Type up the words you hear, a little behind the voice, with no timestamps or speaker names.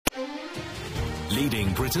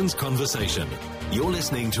Leading Britain's conversation. You're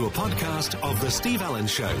listening to a podcast of The Steve Allen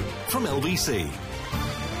Show from LBC.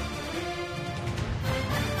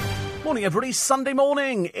 Morning, everybody. Sunday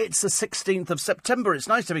morning. It's the 16th of September. It's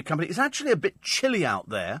nice to be company. It's actually a bit chilly out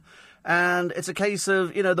there. And it's a case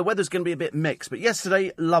of, the weather's going to be a bit mixed. But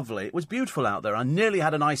yesterday, lovely. It was beautiful out there. I nearly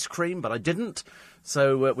had an ice cream, but I didn't.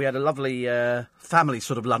 So we had a lovely family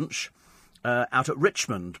sort of lunch out at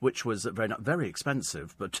Richmond, which was very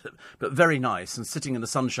expensive, but very nice. And sitting in the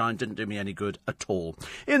sunshine didn't do me any good at all.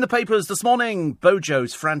 In the papers this morning,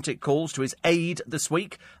 Bojo's frantic calls to his aide this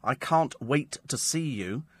week. I can't wait to see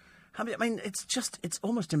you. I mean, it's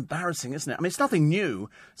almost embarrassing, isn't it? I mean, it's nothing new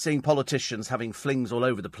seeing politicians having flings all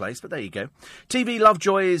over the place, but there you go. TV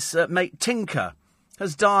Lovejoy's mate Tinker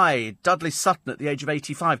has died. Dudley Sutton at the age of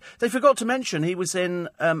 85. They forgot to mention he was in,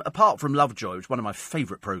 apart from Lovejoy, which is one of my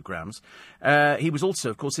favourite programmes, he was also,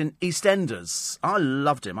 of course, in EastEnders. I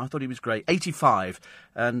loved him. I thought he was great. 85,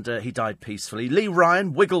 and he died peacefully. Lee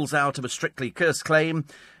Ryan wiggles out of a strictly cursed claim,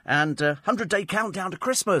 and 100-day countdown to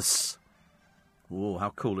Christmas. Oh, how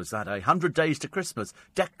cool is that, eh? 100 days to Christmas.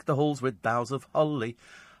 Deck the halls with boughs of holly.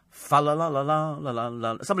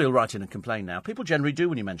 Fa-la-la-la-la-la-la-la. Somebody will write in and complain now. People generally do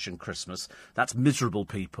when you mention Christmas. That's miserable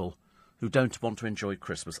people who don't want to enjoy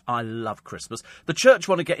Christmas. I love Christmas. The church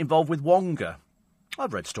want to get involved with Wonga.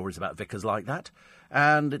 I've read stories about vicars like that.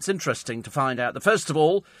 And it's interesting to find out that, first of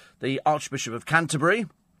all, the Archbishop of Canterbury,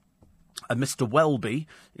 Mr. Welby,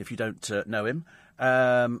 if you don't know him,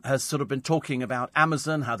 has sort of been talking about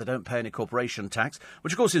Amazon, how they don't pay any corporation tax,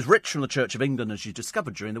 which, of course, is rich from the Church of England, as you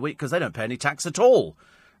discovered during the week, because they don't pay any tax at all.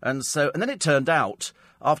 And then it turned out,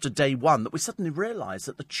 after day one, that we suddenly realised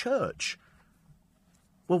that the church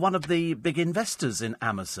were one of the big investors in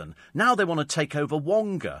Amazon. Now they want to take over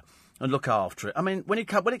Wonga and look after it. I mean, when it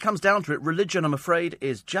comes down to it, religion, I'm afraid,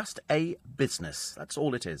 is just a business. That's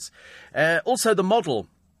all it is. Also, the model,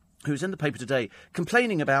 who's in the paper today,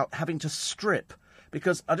 complaining about having to strip.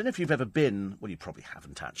 Because I don't know if you've ever been, well, you probably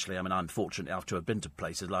haven't, actually. I mean, I'm fortunate enough to have been to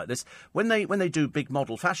places like this. When they do big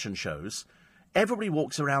model fashion shows, everybody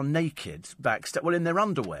walks around naked backstage, well, in their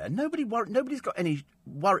underwear. Nobody's got any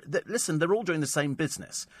worry. Listen, they're all doing the same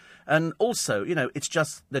business. And also, it's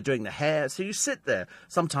just they're doing the hair. So you sit there,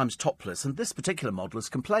 sometimes topless. And this particular model has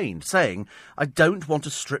complained, saying, I don't want to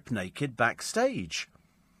strip naked backstage.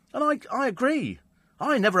 And I agree.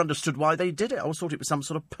 I never understood why they did it. I always thought it was some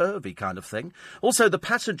sort of pervy kind of thing. Also, the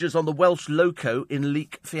passengers on the Welsh Loco in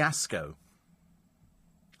Leek Fiasco.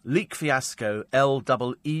 Leek Fiasco,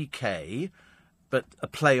 L-E-E-K, but a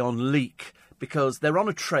play on leak, because they're on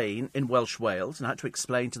a train in Welsh Wales, and I had to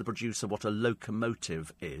explain to the producer what a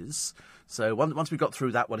locomotive is. So once we got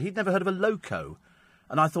through that one, he'd never heard of a loco.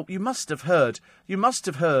 And I thought, you must have heard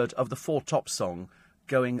of the Four Tops song,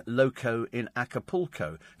 Going Loco in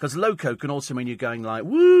Acapulco, because loco can also mean you're going like,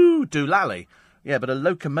 woo, doolally. Yeah, but a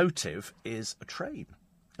locomotive is a train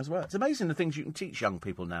as well. It's amazing the things you can teach young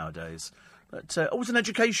people nowadays. But always an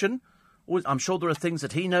education. I'm sure there are things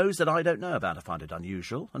that he knows that I don't know about. I find it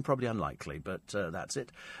unusual and probably unlikely, but that's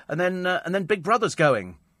it. And then Big Brother's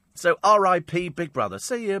going. So R.I.P. Big Brother.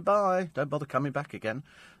 See you, bye. Don't bother coming back again.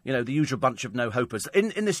 The usual bunch of no-hopers.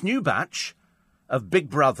 In this new batch of Big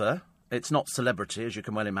Brother, it's not celebrity, as you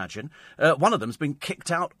can well imagine, one of them's been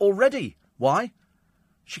kicked out already. Why?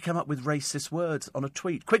 She came up with racist words on a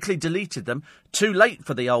tweet, quickly deleted them. Too late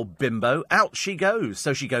for the old bimbo. Out she goes.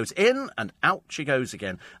 So she goes in and out she goes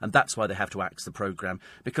again. And that's why they have to axe the programme,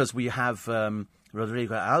 because we have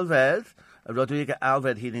Rodrigo Alves. Rodrigo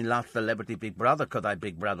Alves, he's in last Celebrity Big Brother, because I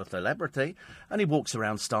Big Brother celebrity. And he walks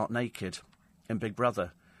around stark naked in Big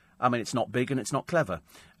Brother. I mean, it's not big and it's not clever.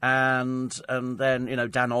 And then,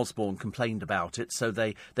 Dan Osborne complained about it, so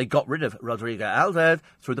they got rid of Rodrigo Alves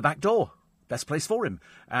through the back door. Best place for him.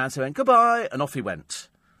 And so he went, goodbye, and off he went.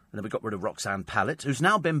 And then we got rid of Roxanne Pallett, who's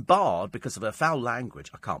now been barred because of her foul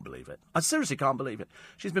language. I can't believe it. I seriously can't believe it.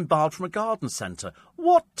 She's been barred from a garden centre.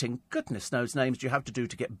 What in goodness knows names do you have to do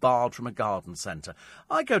to get barred from a garden centre?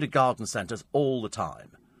 I go to garden centres all the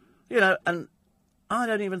time. And I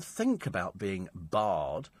don't even think about being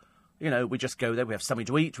barred. We just go there, we have something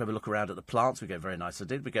to eat, we have a look around at the plants, we get very nice as I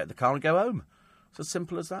did, we get in the car and go home. It's as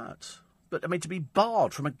simple as that. But, I mean, to be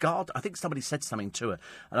barred from a garden, I think somebody said something to her,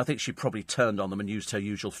 and I think she probably turned on them and used her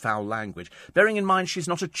usual foul language. Bearing in mind she's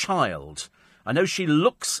not a child. I know she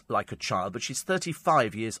looks like a child, but she's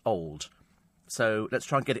 35 years old. So let's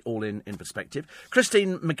try and get it all in perspective.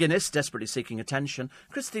 Christine McGuinness, desperately seeking attention.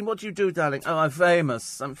 Christine, what do you do, darling? Oh, I'm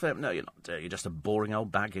famous. No, you're not. You're just a boring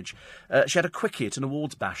old baggage. She had a quickie at an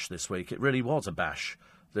awards bash this week. It really was a bash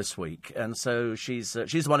this week. And so she's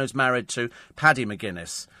the one who's married to Paddy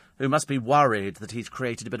McGuinness, who must be worried that he's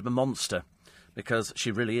created a bit of a monster. because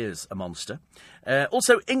she really is a monster.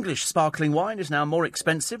 Also, English sparkling wine is now more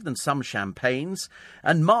expensive than some champagnes.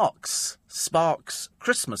 And Sparks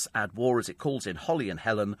Christmas ad war, as it calls in Holly and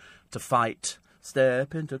Helen, to fight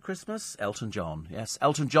Step into Christmas. Elton John. Yes,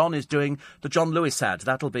 Elton John is doing the John Lewis ad.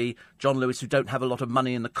 That'll be John Lewis, who don't have a lot of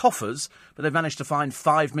money in the coffers, but they've managed to find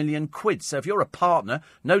 £5 million. So if you're a partner,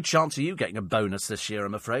 no chance of you getting a bonus this year,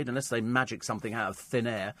 I'm afraid, unless they magic something out of thin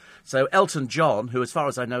air. So Elton John, who as far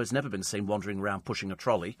as I know has never been seen wandering around pushing a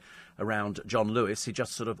trolley around John Lewis, he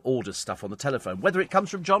just sort of orders stuff on the telephone. Whether it comes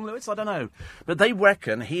from John Lewis, I don't know. But they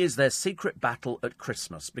reckon he is their secret battle at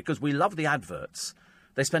Christmas, because we love the adverts.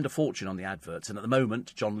 They spend a fortune on the adverts, and at the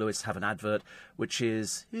moment, John Lewis have an advert which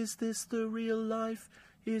is this the real life?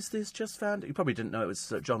 Is this just found? You probably didn't know it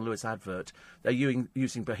was a John Lewis advert. They're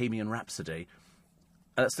using Bohemian Rhapsody.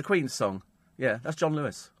 That's the Queen's song. Yeah, that's John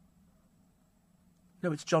Lewis.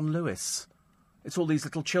 No, it's John Lewis. It's all these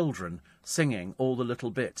little children singing all the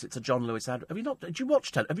little bits. It's a John Lewis advert. Have you not? Did you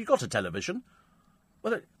watch? Have you got a television?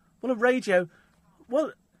 Well, a radio.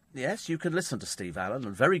 Well. Yes, you can listen to Steve Allen,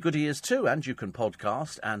 and very good he is too, and you can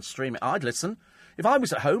podcast and stream it. I'd listen. If I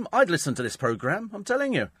was at home, I'd listen to this programme, I'm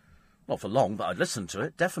telling you. Not for long, but I'd listen to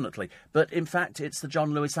it, definitely. But, in fact, it's the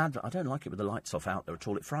John Lewis advert. I don't like it with the lights off out there at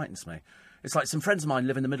all. It frightens me. It's like some friends of mine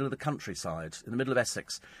live in the middle of the countryside, in the middle of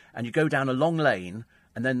Essex, and you go down a long lane,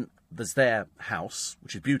 and then there's their house,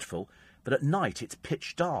 which is beautiful, but at night it's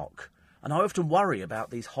pitch dark. And I often worry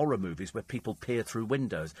about these horror movies where people peer through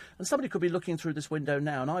windows. And somebody could be looking through this window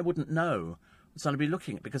now, and I wouldn't know. Somebody be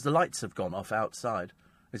looking at it because the lights have gone off outside.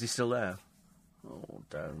 Is he still there? Oh,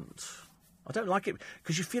 don't. I don't like it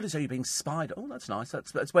because you feel as though you're being spied. Oh, that's nice.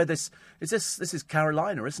 That's where this is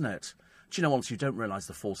Carolina, isn't it? Do you know, honestly, you don't realise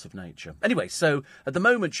the force of nature. Anyway, so at the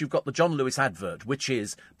moment you've got the John Lewis advert, which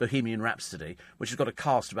is Bohemian Rhapsody, which has got a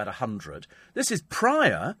cast of about 100. This is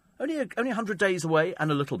prior, only 100 days away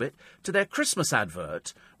and a little bit, to their Christmas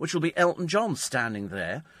advert, which will be Elton John standing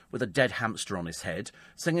there with a dead hamster on his head,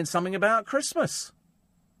 singing something about Christmas.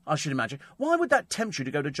 I should imagine. Why would that tempt you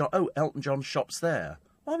to go to Elton John shops there?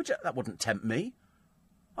 Why would you? That wouldn't tempt me.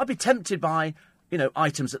 I'd be tempted by,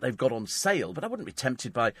 items that they've got on sale, but I wouldn't be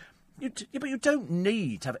tempted by... But you don't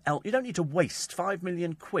need to have you don't need to waste £5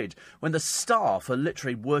 million when the staff are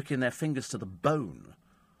literally working their fingers to the bone.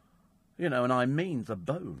 And I mean the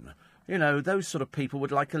bone. Those sort of people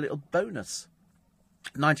would like a little bonus.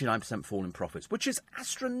 99% fall in profits, which is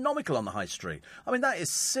astronomical on the high street. I mean, that is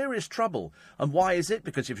serious trouble. And why is it?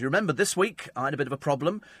 Because if you remember this week, I had a bit of a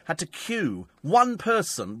problem. Had to queue one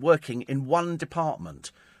person working in one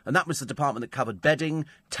department. And that was the department that covered bedding,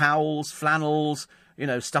 towels, flannels,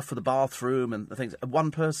 stuff for the bathroom and the things. One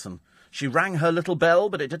person. She rang her little bell,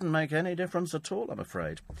 but it didn't make any difference at all, I'm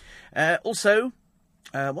afraid. Also,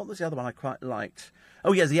 what was the other one I quite liked?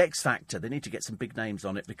 Oh, yeah, the X Factor. They need to get some big names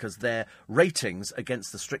on it because their ratings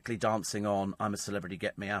against the Strictly Dancing On, I'm a Celebrity,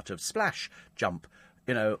 Get Me Out of, Splash, Jump,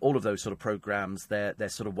 all of those sort of programmes, they're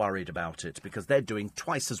sort of worried about it because they're doing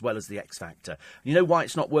twice as well as the X Factor. You know why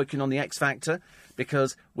it's not working on the X Factor?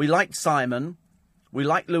 Because we liked Simon, we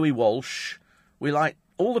liked Louis Walsh, we liked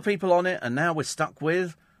all the people on it, and now we're stuck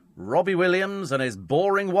with Robbie Williams and his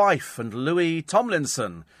boring wife and Louis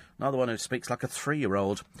Tomlinson, another one who speaks like a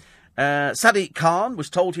 3-year-old. Sadiq Khan was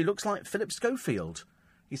told he looks like Philip Schofield.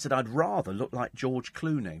 He said, I'd rather look like George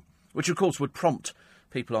Clooney, which of course would prompt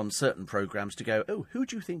people on certain programmes to go, oh, who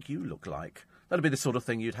do you think you look like? That'd be the sort of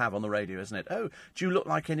thing you'd have on the radio, isn't it? Oh, do you look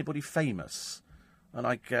like anybody famous? And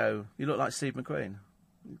I'd go, you look like Steve McQueen.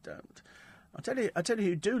 You don't. I tell you who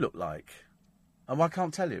you do look like. And I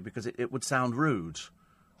can't tell you because it would sound rude.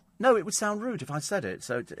 No, it would sound rude if I said it.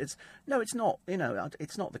 So it's not.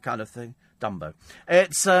 It's not the kind of thing. Dumbo.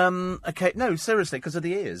 It's okay. No, seriously, because of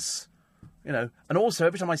the ears. And also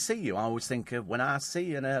every time I see you, I always think of when I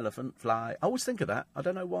see an elephant fly. I always think of that. I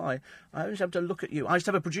don't know why. I always have to look at you. I used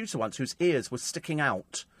to have a producer once whose ears were sticking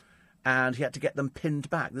out, and he had to get them pinned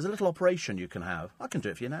back. There's a little operation you can have. I can do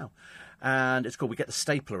it for you now, and it's called. We get the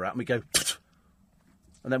stapler out and we go,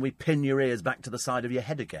 and then we pin your ears back to the side of your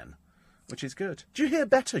head again. Which is good. Do you hear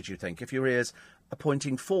better, do you think, if your ears are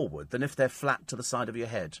pointing forward than if they're flat to the side of your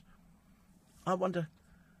head? I wonder.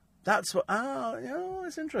 That's what...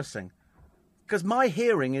 it's interesting. Because my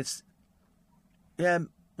hearing is... Yeah,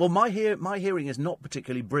 well, my hearing is not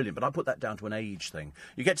particularly brilliant, but I put that down to an age thing.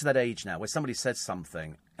 You get to that age now where somebody says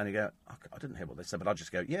something and you go, I didn't hear what they said, but I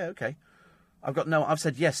just go, yeah, okay. I've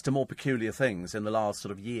said yes to more peculiar things in the last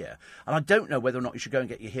sort of year. And I don't know whether or not you should go and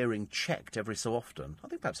get your hearing checked every so often. I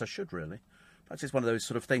think perhaps I should, really. Perhaps it's one of those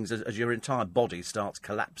sort of things as your entire body starts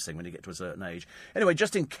collapsing when you get to a certain age. Anyway,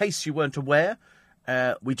 just in case you weren't aware,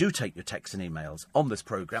 We do take your texts and emails on this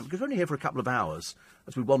programme because we're only here for a couple of hours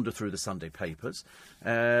as we wander through the Sunday papers.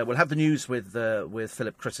 We'll have the news with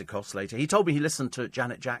Philip Kritikos later. He told me he listened to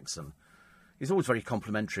Janet Jackson. He's always very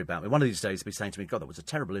complimentary about me. One of these days he'll be saying to me, God, that was a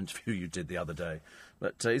terrible interview you did the other day.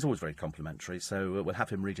 But he's always very complimentary, so we'll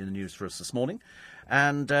have him reading the news for us this morning.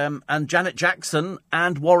 And Janet Jackson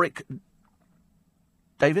and Warwick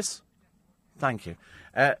Davis, thank you,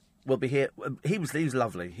 will be here. He's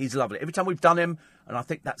lovely. He's lovely. Every time we've done him, and I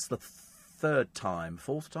think that's the fourth time,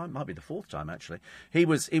 might be the fourth time actually. He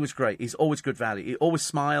was great. He's always good value. He always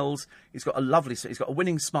smiles. He's got a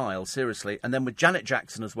winning smile, seriously. And then with Janet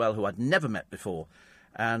Jackson as well, who I'd never met before,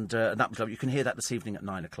 and that was lovely. You can hear that this evening at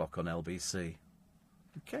 9 o'clock on LBC.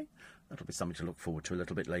 Okay, that'll be something to look forward to a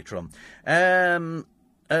little bit later on.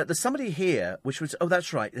 There's somebody here, which was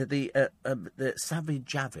that's right, the Sajid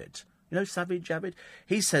Javid. You know Sajid Javid?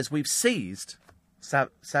 He says we've seized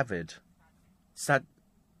Sajid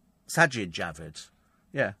Javid.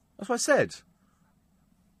 Yeah, that's what I said.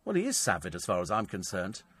 Well, he is Savid as far as I'm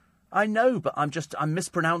concerned. I know, but I'm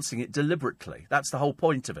mispronouncing it deliberately. That's the whole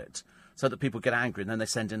point of it. So that people get angry and then they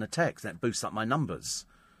send in a text and it boosts up my numbers.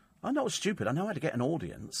 I'm not stupid. I know how to get an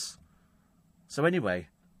audience. So anyway,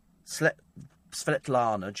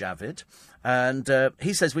 Svetlana Javid. And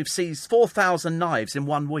he says we've seized 4,000 knives in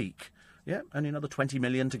 1 week. Yeah, only another 20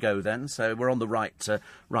 million to go then, so we're on the right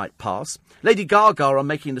path. Lady Gaga on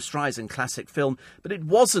making the Streisand classic film, but it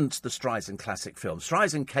wasn't the Streisand classic film.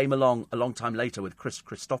 Streisand came along a long time later with Chris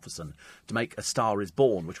Christopherson to make A Star Is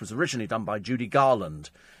Born, which was originally done by Judy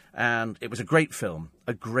Garland, and it was a great film,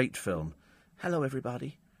 Hello,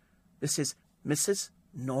 everybody. This is Mrs.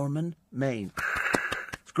 Norman Maine.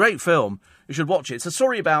 It's a great film. You should watch it. It's a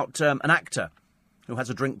story about an actor who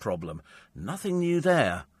has a drink problem. Nothing new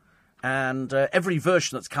there. And every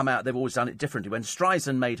version that's come out, they've always done it differently. When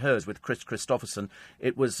Streisand made hers with Chris Christopherson,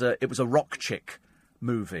 it was a rock chick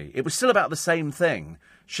movie. It was still about the same thing.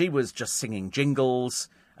 She was just singing jingles,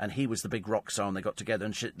 and he was the big rock star, and they got together,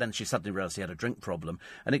 and then she suddenly realised he had a drink problem.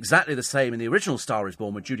 And exactly the same in the original Star Is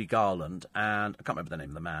Born with Judy Garland, and I can't remember the name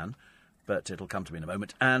of the man, but it'll come to me in a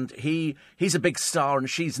moment. And he's a big star and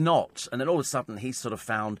she's not. And then all of a sudden he's sort of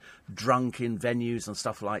found drunk in venues and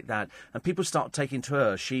stuff like that. And people start taking to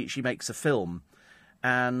her. She makes a film.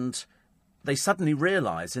 And they suddenly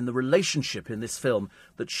realise in the relationship in this film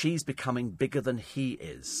that she's becoming bigger than he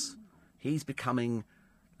is. He's becoming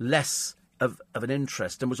less of an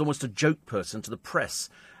interest and was almost a joke person to the press.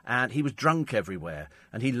 And he was drunk everywhere.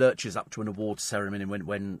 And he lurches up to an awards ceremony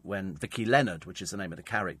when Vicky Leonard, which is the name of the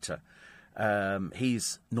character,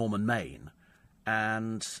 he's Norman Maine,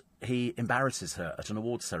 and he embarrasses her at an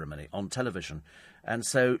awards ceremony on television. And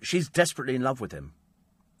so she's desperately in love with him.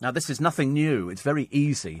 Now, this is nothing new. It's very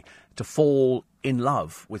easy to fall in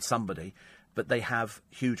love with somebody, but they have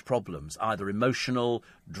huge problems, either emotional,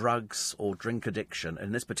 drugs, or drink addiction.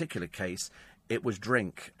 In this particular case, it was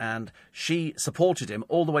drink. And she supported him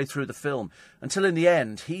all the way through the film until in the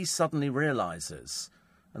end he suddenly realises,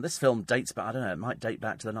 and this film dates back, I don't know, it might date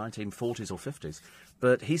back to the 1940s or 50s,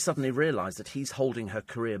 but he suddenly realised that he's holding her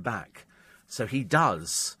career back. So he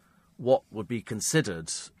does what would be considered,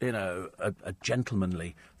 a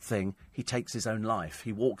gentlemanly thing. He takes his own life.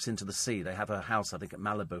 He walks into the sea. They have a house, I think, at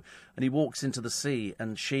Malibu. And he walks into the sea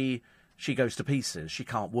and she goes to pieces. She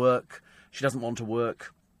can't work. She doesn't want to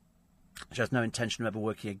work. She has no intention of ever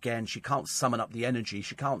working again. She can't summon up the energy.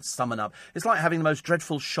 She can't summon up. It's like having the most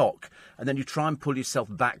dreadful shock, and then you try and pull yourself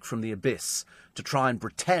back from the abyss to try and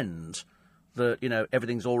pretend that,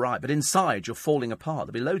 everything's all right. But inside, you're falling apart.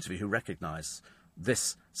 There'll be loads of you who recognise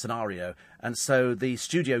this scenario. And so the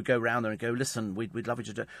studio go round there and go, listen, we'd love you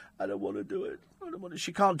to do it. I don't want to do it.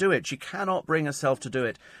 She can't do it. She cannot bring herself to do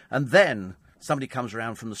it. And then somebody comes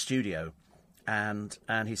around from the studio and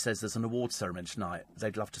he says, there's an awards ceremony tonight.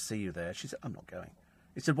 They'd love to see you there. She said, I'm not going.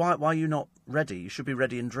 He said, why are you not ready? You should be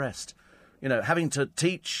ready and dressed. Having to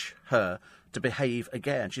teach her to behave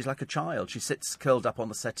again. She's like a child. She sits curled up on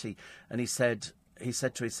the settee. And he said,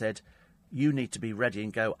 you need to be ready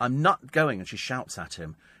and go. I'm not going. And she shouts at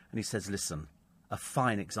him. And he says, listen, a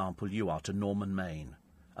fine example you are to Norman Maine.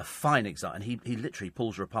 A fine example. And he literally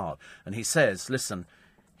pulls her apart. And he says, listen,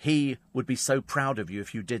 he would be so proud of you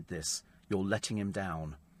if you did this. You're letting him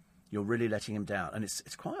down. You're really letting him down. And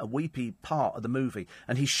it's quite a weepy part of the movie.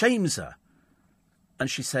 And he shames her. And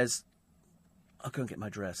she says, I'll go and get my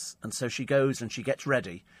dress. And so she goes and she gets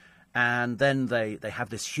ready. And then they have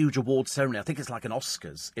this huge award ceremony. I think it's like an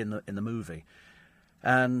Oscars in the movie.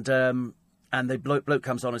 And the bloke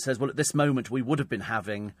comes on and says, well, at this moment we would have been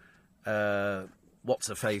having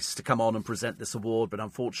what's-her-face to come on and present this award. But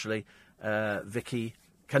unfortunately, Vicky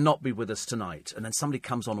cannot be with us tonight. And then somebody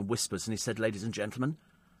comes on and whispers, and he said, ladies and gentlemen,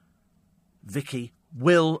 Vicky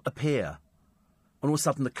will appear. And all of a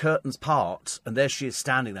sudden the curtains part, and there she is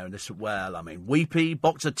standing there, and this, weepy,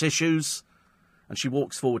 box of tissues. And she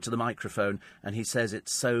walks forward to the microphone, and he says,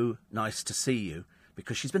 it's so nice to see you,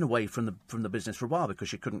 because she's been away from the business for a while because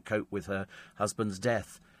she couldn't cope with her husband's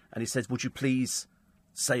death. And he says, would you please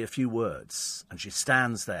say a few words? And she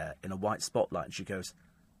stands there in a white spotlight, and she goes,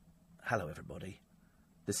 hello, everybody.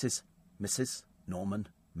 This is Mrs. Norman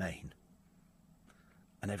Main.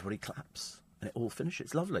 And everybody claps, and it all finishes.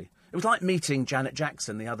 It's lovely. It was like meeting Janet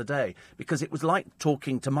Jackson the other day, because it was like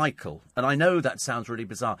talking to Michael. And I know that sounds really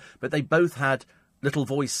bizarre, but they both had little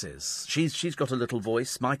voices. She's got a little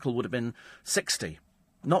voice. Michael would have been 60.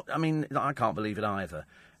 I can't believe it either.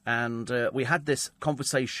 And we had this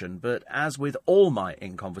conversation, but as with all my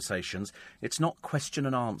in-conversations, it's not question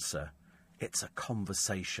and answer. It's a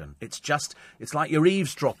conversation. It's like you're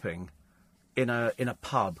eavesdropping in a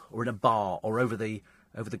pub or in a bar or over the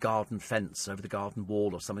garden fence, over the garden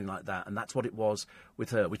wall or something like that. And that's what it was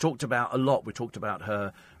with her. We talked about a lot. We talked about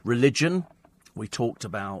her religion. We talked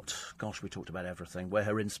about everything, where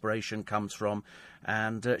her inspiration comes from.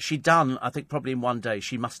 And she'd done, I think probably in one day,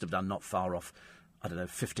 she must have done not far off,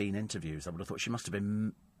 15 interviews. I would have thought she must have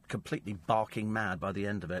been completely barking mad by the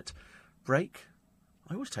end of it. Break?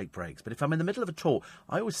 I always take breaks. But if I'm in the middle of a talk,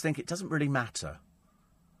 I always think it doesn't really matter.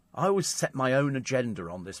 I always set my own agenda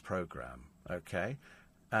on this programme, OK?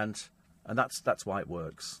 And that's why it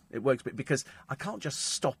works. It works because I can't just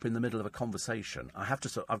stop in the middle of a conversation. I've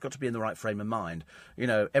got to be in the right frame of mind.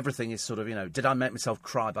 Everything is sort of, did I make myself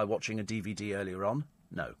cry by watching a DVD earlier on?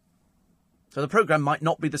 No. So the programme might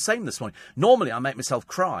not be the same this morning. Normally I make myself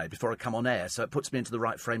cry before I come on air, so it puts me into the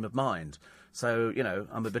right frame of mind. So,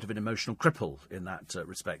 I'm a bit of an emotional cripple in that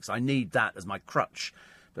respect. So I need that as my crutch.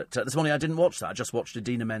 But this morning I didn't watch that. I just watched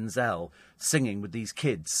Idina Menzel singing with these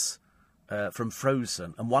kids from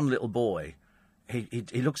Frozen, and one little boy, he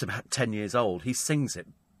looks about 10 years old. He sings it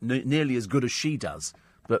nearly as good as she does,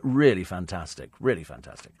 but really fantastic, really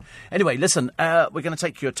fantastic. Anyway, listen, we're going to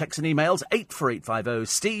take your texts and emails, 84850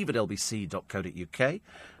 steve@lbc.co.uk,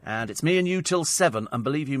 and it's me and you till 7, and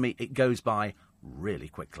believe you me, it goes by really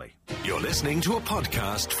quickly. You're listening to a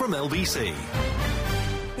podcast from LBC.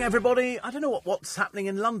 Everybody, I don't know what's happening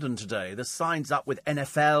in London today. There's signs up with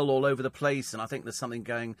NFL all over the place, and I think there's something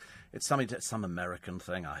going. It's some American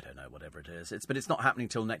thing. I don't know, whatever it is. But it's not happening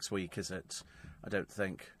till next week, is it? I don't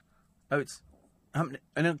think. Oh, it's happening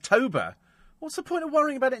in October. What's the point of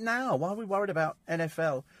worrying about it now? Why are we worried about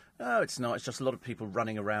NFL? No, it's not. It's just a lot of people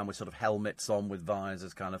running around with sort of helmets on with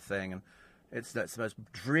visors, kind of thing, and that's the most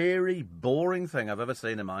dreary, boring thing I've ever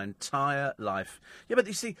seen in my entire life. Yeah, but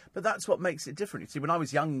you see, that's what makes it different. You see, when I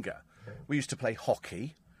was younger, we used to play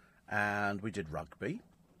hockey, and we did rugby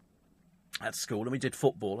at school, and we did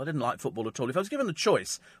football. I didn't like football at all. If I was given the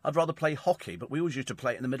choice, I'd rather play hockey, but we always used to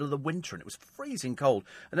play it in the middle of the winter, and it was freezing cold.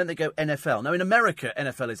 And then they go NFL. Now, in America,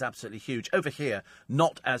 NFL is absolutely huge. Over here,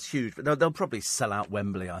 not as huge, but they'll probably sell out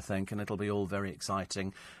Wembley, I think, and it'll be all very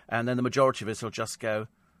exciting. And then the majority of us will just go,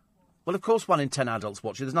 well, of course 1 in 10 adults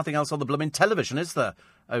watch it. There's nothing else on the blooming television, is there,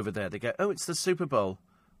 over there? They go, oh, it's the Super Bowl.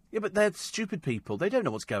 Yeah, but they're stupid people. They don't know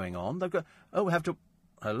what's going on. They've got, oh, we have to,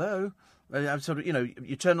 hello? Sort of,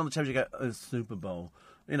 you turn on the television, you go, oh, Super Bowl.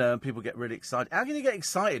 And people get really excited. How can you get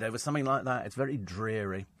excited over something like that? It's very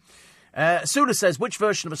dreary. Sula says, which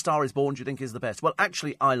version of A Star is Born do you think is the best? Well,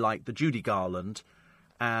 actually, I like the Judy Garland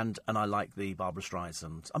and I like the Barbra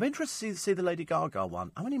Streisand. I'm interested to see the Lady Gaga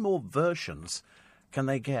one. How many more versions can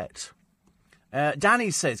they get?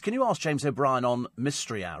 Danny says, can you ask James O'Brien on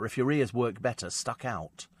Mystery Hour if your ears work better stuck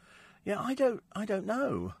out? Yeah, I don't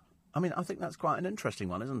know. I mean, I think that's quite an interesting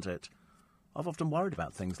one, isn't it? I've often worried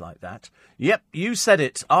about things like that. Yep, you said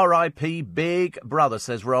it. R.I.P. Big Brother,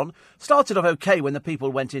 says Ron. Started off okay when the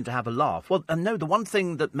people went in to have a laugh. Well, and no, the one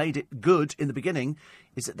thing that made it good in the beginning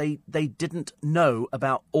is that they didn't know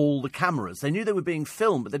about all the cameras. They knew they were being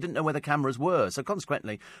filmed, but they didn't know where the cameras were. So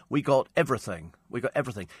consequently, we got everything.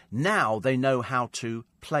 Now they know how to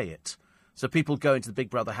play it. So people go into the Big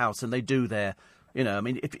Brother house and they do their... I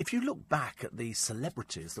mean, if you look back at the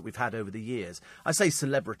celebrities that we've had over the years, I say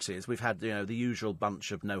celebrities, we've had, the usual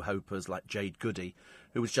bunch of no-hopers like Jade Goody,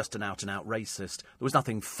 who was just an out-and-out racist. There was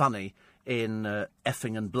nothing funny in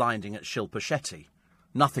effing and blinding at Shilpa Shetty.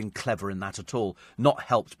 Nothing clever in that at all. Not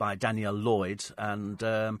helped by Danielle Lloyd and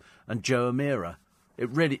Joe Amira. It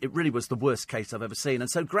really was the worst case I've ever seen. And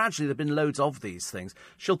so gradually there have been loads of these things.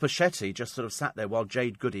 Shilpa Shetty just sort of sat there while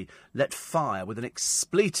Jade Goody let fire with an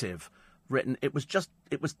expletive written. It was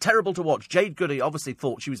terrible to watch. Jade Goody obviously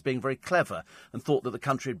thought she was being very clever and thought that the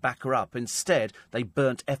country would back her up. Instead, they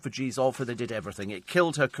burnt effigies of her. They did everything. It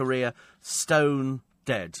killed her career, stone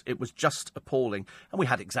dead. It was just appalling. And we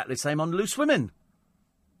had exactly the same on Loose Women.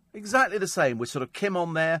 Exactly the same with sort of Kim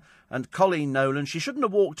on there and Colleen Nolan. She shouldn't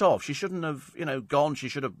have walked off. She shouldn't have, gone. She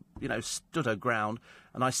should have, stood her ground.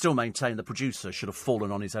 And I still maintain the producer should have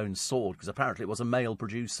fallen on his own sword, because apparently it was a male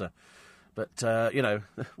producer. But,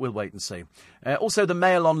 we'll wait and see. Also, the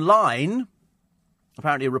Mail Online,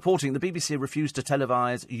 apparently reporting the BBC refused to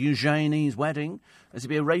televise Eugenie's wedding as it'd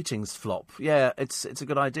be a ratings flop. Yeah, it's a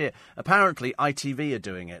good idea. Apparently, ITV are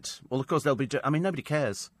doing it. Well, of course, they'll be nobody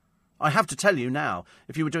cares. I have to tell you now,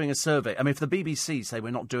 if you were doing a survey, if the BBC say we're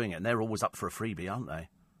not doing it, and they're always up for a freebie, aren't they?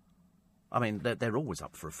 They're always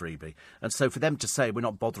up for a freebie. And so for them to say we're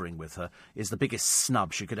not bothering with her is the biggest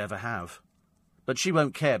snub she could ever have. But she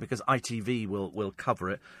won't care, because ITV will cover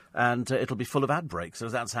it, and it'll be full of ad breaks. So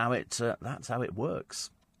that's how it works.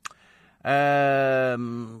 What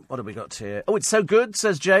have we got here? Oh, it's so good,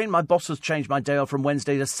 says Jane. My boss has changed my day off from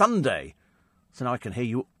Wednesday to Sunday. So now I can hear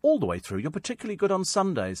you all the way through. You're particularly good on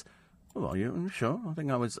Sundays. Oh, are you? Sure. I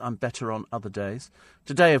think I'm better on other days.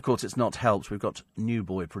 Today, of course, it's not helped. We've got New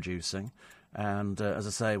Boy producing. And, as I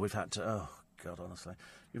say, we've had to... Oh, God, honestly.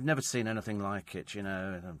 You've never seen anything like it,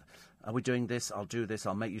 Are we doing this? I'll do this.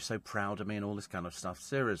 I'll make you so proud of me and all this kind of stuff.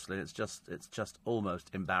 Seriously, it's just almost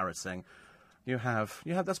embarrassing. You have.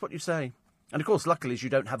 That's what you say. And, of course, luckily, as you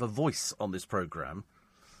don't have a voice on this programme,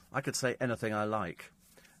 I could say anything I like.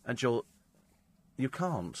 And you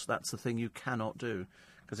can't. That's the thing you cannot do.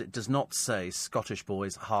 Because it does not say Scottish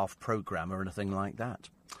Boys half programme or anything like that.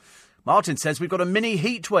 Martin says we've got a mini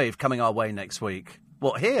heat wave coming our way next week.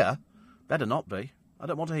 What, here? Better not be. I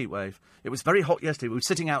don't want a heat wave. It was very hot yesterday. We were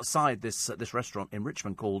sitting outside this restaurant in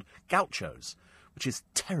Richmond called Gaucho's, which is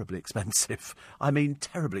terribly expensive.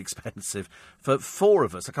 Terribly expensive. For 4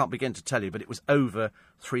 of us, I can't begin to tell you, but it was over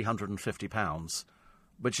 £350.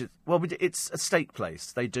 Which is, it's a steak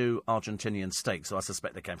place. They do Argentinian steak, so I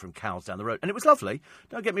suspect they came from cows down the road. And it was lovely.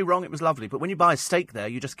 Don't get me wrong, it was lovely. But when you buy a steak there,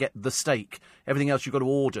 you just get the steak. Everything else you've got to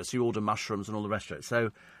order. So you order mushrooms and all the rest of it.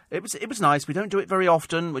 So it was nice. We don't do it very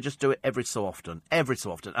often. We just do it every so often. Every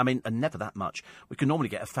so often. And never that much. We can normally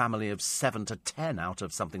get a family of 7 to 10 out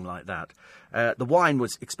of something like that. The wine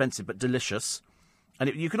was expensive but delicious.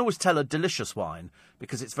 And you can always tell a delicious wine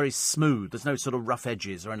because it's very smooth. There's no sort of rough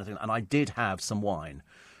edges or anything. And I did have some wine.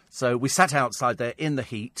 So we sat outside there in the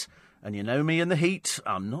heat. And you know me in the heat.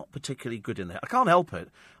 I'm not particularly good in there. I can't help it.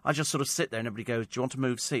 I just sort of sit there and everybody goes, do you want to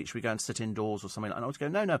move seats? Should we go and sit indoors or something? And I always go,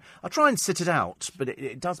 no. I try and sit it out. But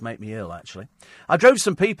it does make me ill, actually. I drove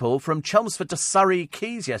some people from Chelmsford to Surrey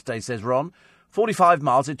Quays yesterday, says Ron. 45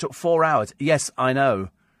 miles. It took 4 hours. Yes, I know.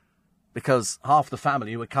 Because half the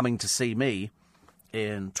family were coming to see me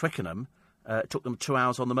in Twickenham. It took them 2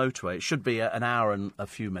 hours on the motorway. It should be an hour and a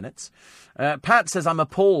few minutes. Pat says, I'm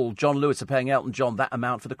appalled John Lewis are paying Elton John that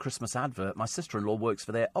amount for the Christmas advert. My sister-in-law works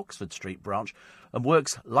for their Oxford Street branch and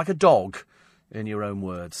works like a dog, in your own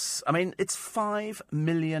words. It's £5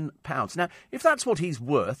 million. Now, if that's what he's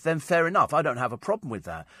worth, then fair enough. I don't have a problem with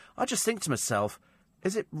that. I just think to myself,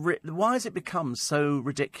 why has it become so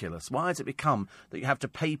ridiculous? Why has it become that you have to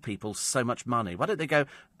pay people so much money? Why don't they go,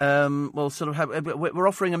 we're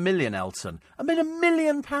offering £1 million, Elton. £1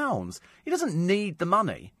 million? He doesn't need the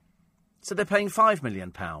money. So they're paying £5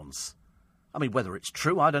 million. Whether it's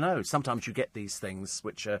true, I don't know. Sometimes you get these things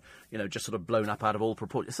which are, just sort of blown up out of all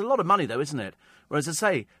proportion. It's a lot of money, though, isn't it? Whereas I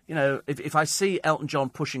say, if I see Elton John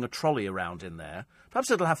pushing a trolley around in there, perhaps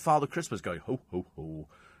it'll have Father Christmas going, ho, ho, ho.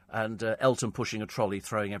 And Elton pushing a trolley,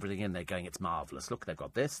 throwing everything in there, going, it's marvellous. Look, they've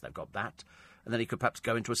got this, they've got that. And then he could perhaps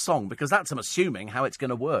go into a song, because that's, I'm assuming, how it's going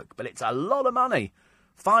to work. But it's a lot of money.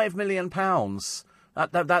 £5 million.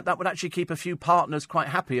 That would actually keep a few partners quite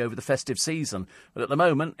happy over the festive season. But at the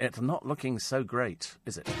moment, it's not looking so great,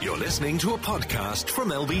 is it? You're listening to a podcast from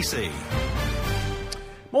LBC.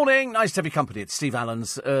 Morning, nice to have your company. It's Steve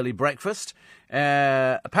Allen's Early Breakfast.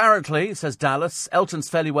 Apparently, says Dallas, Elton's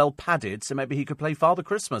fairly well padded, so maybe he could play Father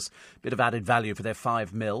Christmas. Bit of added value for their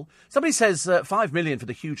 $5 million. Somebody says $5 million for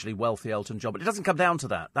the hugely wealthy Elton John, but it doesn't come down to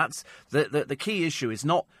that. That's the key issue is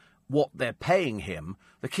not what they're paying him.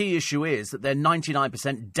 The key issue is that they're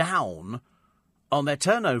 99% down on their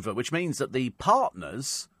turnover, which means that the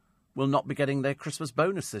partners will not be getting their Christmas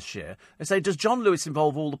bonus this year. They say, does John Lewis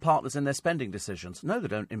involve all the partners in their spending decisions? No, they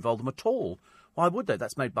don't involve them at all. Why would they?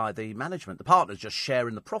 That's made by the management. The partners just share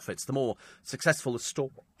in the profits. The more successful a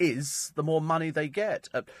store is, the more money they get.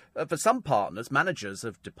 For some partners, managers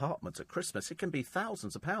of departments at Christmas, it can be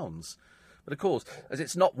thousands of pounds. But, of course, as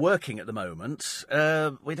it's not working at the moment,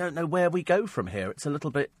 we don't know where we go from here. It's a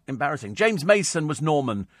little bit embarrassing. James Mason was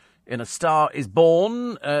Norman in A Star is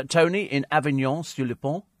Born. Tony in Avignon, sur le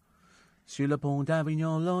pont. Sur le pont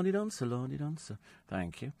d'Avignon, lordy dancer, lordy dancer.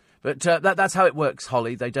 Thank you. But that's how it works,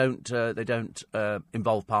 Holly. They don't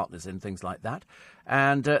involve partners in things like that.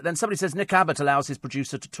 And then somebody says Nick Abbott allows his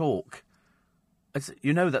producer to talk.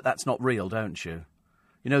 You know that's not real, don't you?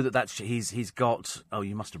 You know that's he's got. Oh,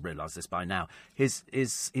 you must have realised this by now. He's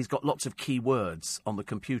got lots of key words on the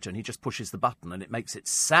computer, and he just pushes the button, and it makes it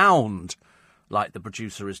sound like the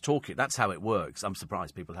producer is talking. That's how it works. I'm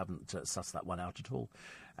surprised people haven't sussed that one out at all.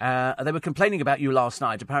 They were complaining about you last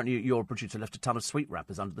night. Apparently your producer left a ton of sweet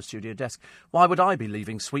wrappers under the studio desk. Why would I be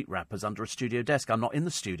leaving sweet wrappers under a studio desk? I'm not in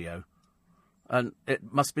the studio. And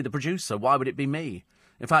it must be the producer. Why would it be me?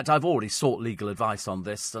 In fact, I've already sought legal advice on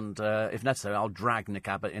this, and if necessary, I'll drag Nick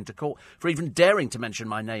Abbott into court for even daring to mention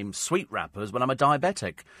my name, sweet wrappers, when I'm a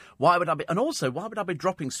diabetic. Why would I be... And also, why would I be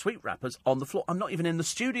dropping sweet wrappers on the floor? I'm not even in the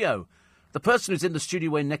studio. The person who's in the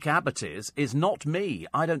studio where Nick Abbott is not me.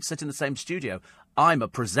 I don't sit in the same studio. I'm a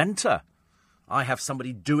presenter. I have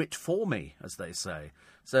somebody do it for me, as they say.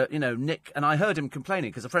 So, Nick... And I heard him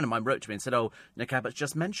complaining, because a friend of mine wrote to me and said, oh, Nick Abbott's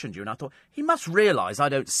just mentioned you. And I thought, he must realise I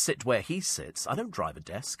don't sit where he sits. I don't drive a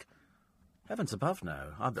desk. Heavens above,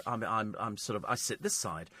 no. I'm sort of... I sit this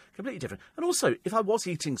side. Completely different. And also, if I was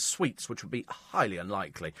eating sweets, which would be highly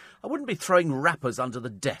unlikely, I wouldn't be throwing wrappers under the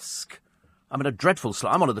desk. I'm in a dreadful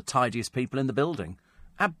slump. I'm one of the tidiest people in the building.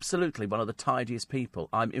 Absolutely one of the tidiest people.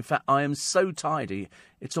 In fact, I am so tidy,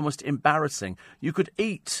 it's almost embarrassing. You could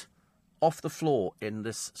eat off the floor in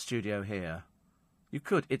this studio here. You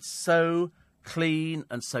could. It's so clean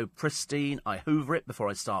and so pristine. I hoover it before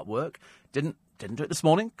I start work. Didn't do it this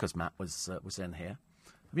morning because Matt was in here.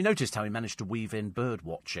 Have you noticed how he managed to weave in bird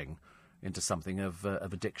watching into something of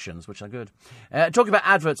addictions, which are good. Talking about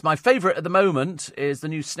adverts, my favourite at the moment is the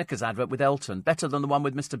new Snickers advert with Elton, better than the one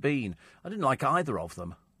with Mr. Bean. I didn't like either of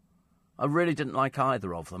them. I really didn't like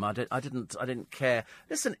either of them. I didn't care.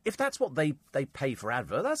 Listen, if that's what they pay for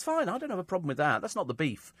advert, that's fine. I don't have a problem with that. That's not the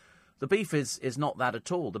beef. The beef is not that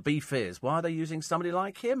at all. The beef is, why are they using somebody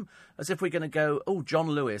like him? As if we're going to go, oh, John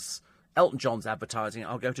Lewis, Elton John's advertising,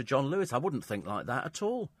 I'll go to John Lewis. I wouldn't think like that at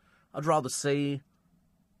all. I'd rather see...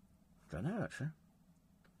 I don't know, actually.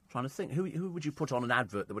 I'm trying to think. Who would you put on an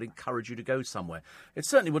advert that would encourage you to go somewhere? It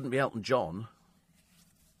certainly wouldn't be Elton John.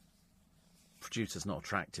 Producer's not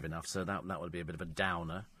attractive enough, so that would be a bit of a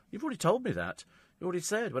downer. You've already told me that. You already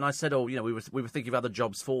said. When I said, we were thinking of other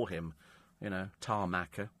jobs for him.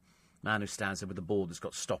 Tarmacker. Man who stands there with a board that's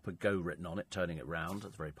got stop and go written on it, turning it round.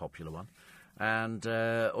 That's a very popular one. And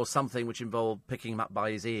or something which involved picking him up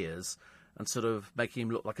by his ears and sort of making him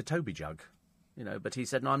look like a Toby jug. But he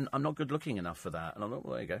said, no, I'm not good looking enough for that. And I thought,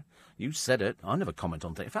 well, there you go. You said it. I never comment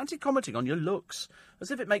on things. Fancy commenting on your looks, as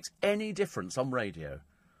if it makes any difference on radio.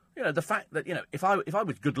 The fact that, if I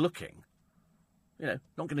was good looking, not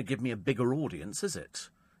going to give me a bigger audience, is it?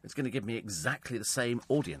 It's going to give me exactly the same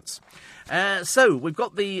audience. So we've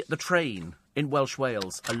got the train in Welsh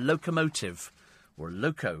Wales, a locomotive, or a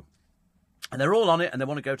loco. And they're all on it and they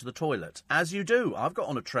want to go to the toilet. As you do. I've got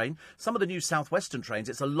on a train. Some of the new Southwestern trains,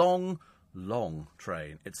 it's a long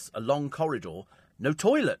train. It's a long corridor. No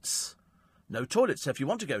toilets. No toilets. So if you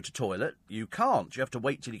want to go to toilet, you can't. You have to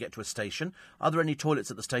wait till you get to a station. Are there any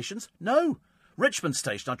toilets at the stations? No. Richmond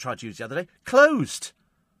Station, I tried to use the other day, closed.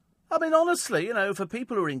 I mean, honestly, for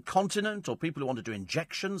people who are incontinent or people who want to do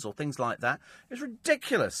injections or things like that, it's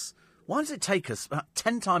ridiculous. Why does it take us about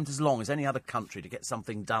 10 times as long as any other country to get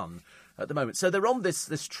something done at the moment? So they're on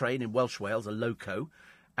this train in Welsh Wales, a loco,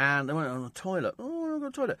 and they went on a toilet. Oh, I've got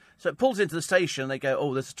a toilet. So it pulls into the station, and they go,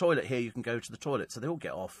 oh, there's a toilet here, you can go to the toilet. So they all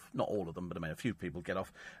get off, not all of them, but a few people get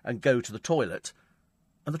off and go to the toilet,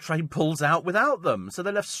 and the train pulls out without them. So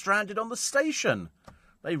they're left stranded on the station.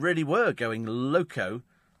 They really were going loco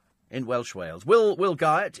in Welsh Wales. Will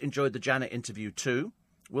Guyatt enjoyed the Janet interview too.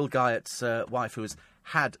 Will Guyatt's wife, who has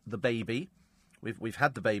had the baby. We've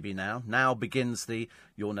had the baby now. Now begins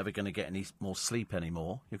you're never going to get any more sleep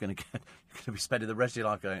anymore. You're going to be spending the rest of your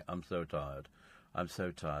life going, I'm so tired. I'm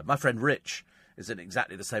so tired. My friend Rich is in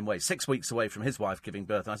exactly the same way. 6 weeks away from his wife giving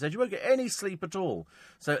birth. And I said, you won't get any sleep at all.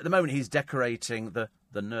 So at the moment he's decorating the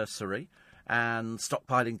nursery and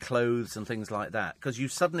stockpiling clothes and things like that. Because you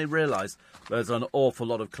suddenly realise there's an awful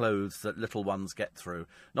lot of clothes that little ones get through.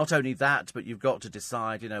 Not only that, but you've got to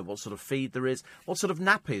decide, what sort of feed there is. What sort of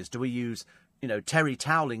nappies do we use? Terry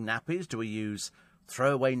toweling nappies? Do we use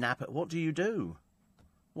throwaway nappies? What do you do?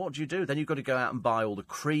 What do you do? Then you've got to go out and buy all the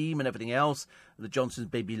cream and everything else, the Johnson's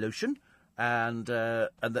baby lotion, And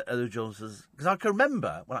the Johnsons, because I can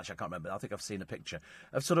remember, well, actually I can't remember, I think I've seen a picture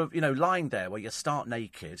of sort of, lying there where you start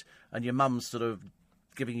naked and your mum's sort of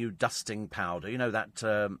giving you dusting powder,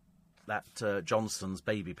 that Johnson's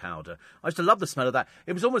baby powder. I used to love the smell of that.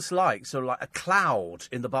 It was almost like sort of like a cloud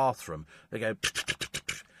in the bathroom. They go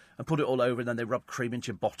and put it all over, and then they rub cream into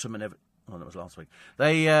your bottom and everything. Oh, that was last week.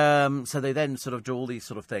 They then sort of do all these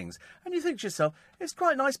sort of things. And you think to yourself, it's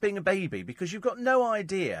quite nice being a baby because you've got no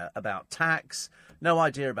idea about tax, no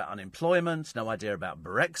idea about unemployment, no idea about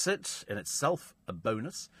Brexit, in itself a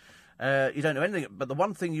bonus. You don't know anything. But the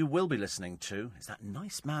one thing you will be listening to is that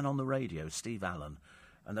nice man on the radio, Steve Allen,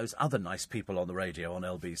 and those other nice people on the radio on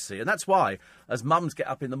LBC. And that's why, as mums get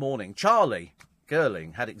up in the morning, Charlie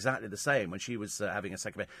Girling had exactly the same when she was having a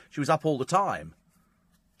second baby. She was up all the time.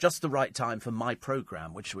 Just the right time for my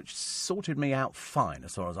programme, which sorted me out fine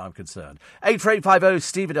as far as I'm concerned. 84850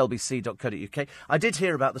 steve@lbc.co.uk. I did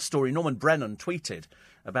hear about the story. Norman Brennan tweeted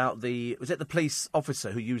about was it the police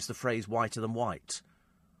officer who used the phrase whiter than white?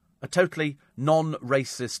 A totally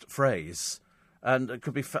non-racist phrase. And it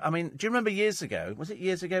could be, do you remember years ago? Was it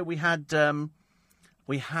years ago we had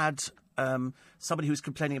somebody who was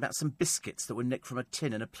complaining about some biscuits that were nicked from a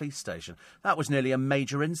tin in a police station. That was nearly a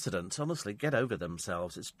major incident. Honestly, get over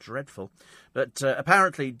themselves. It's dreadful. But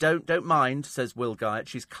apparently, don't mind, says Will Guyett.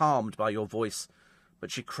 She's calmed by your voice,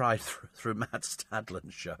 but she cried through Matt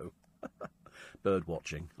Stadlin's show. Bird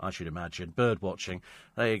watching, I should imagine. Bird watching.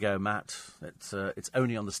 There you go, Matt. It's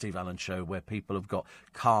only on the Steve Allen Show where people have got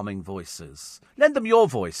calming voices. Lend them your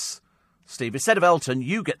voice, Steve. Instead of Elton,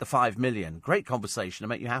 you get the 5 million. Great conversation to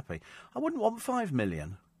make you happy. I wouldn't want 5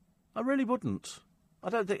 million. I really wouldn't. I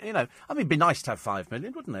don't think, it'd be nice to have 5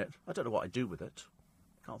 million, wouldn't it? I don't know what I'd do with it.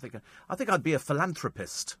 I think I'd be a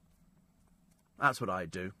philanthropist. That's what I'd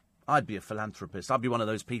do. I'd be a philanthropist. I'd be one of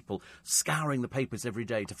those people scouring the papers every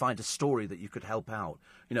day to find a story that you could help out.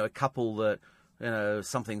 A couple that,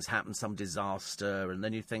 something's happened, some disaster, and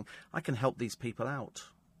then you think, I can help these people out.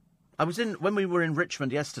 When we were in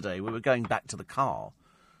Richmond yesterday, we were going back to the car.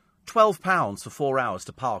 £12 for 4 hours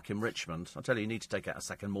to park in Richmond. I tell you need to take out a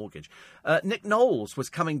second mortgage. Nick Knowles was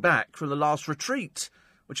coming back from the Last Retreat,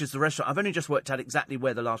 which is the restaurant. I've only just worked out exactly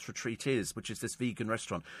where the Last Retreat is, which is this vegan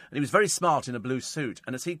restaurant. And he was very smart in a blue suit.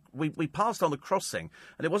 And as we passed on the crossing,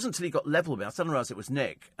 and it wasn't until he got level with me, I suddenly realised it was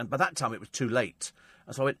Nick. And by that time, it was too late.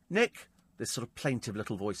 And so I went, Nick, this sort of plaintive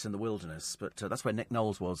little voice in the wilderness. But that's where Nick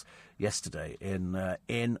Knowles was yesterday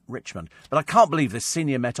in Richmond. But I can't believe this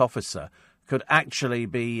senior Met officer could actually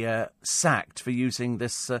be sacked for using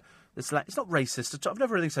this. It's not racist at all. I've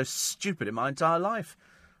never really been so stupid in my entire life.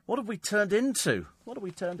 What have we turned into?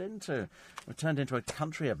 We've turned into a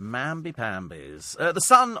country of mamby-pambies. The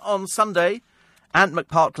Sun on Sunday, Ant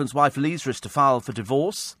McPartland's wife Lisa is to file for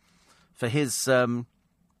divorce for his alleged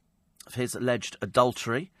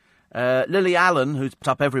adultery. Lily Allen, who's put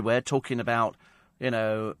up everywhere, talking about,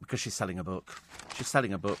 because she's selling a book.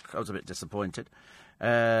 I was a bit disappointed.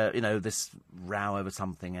 This row over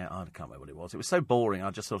something. I can't remember what it was. It was so boring. I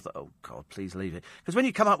just sort of thought, oh, God, please leave it. Because when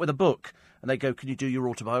you come up with a book and they go, can you do your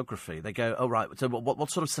autobiography? They go, oh, right, so what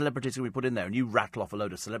sort of celebrities can we put in there? And you rattle off a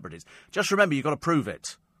load of celebrities. Just remember, you've got to prove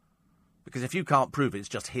it. Because if you can't prove it, it's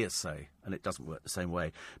just hearsay, and it doesn't work the same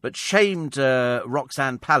way. But shamed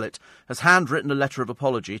Roxanne Pallett has handwritten a letter of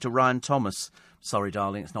apology to Ryan Thomas. Sorry,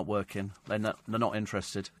 darling, it's not working. They're not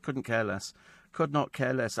interested. Couldn't care less. Could not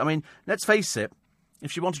care less. I mean, let's face it.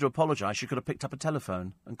 If she wanted to apologise, she could have picked up a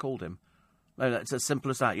telephone and called him. No, it's as simple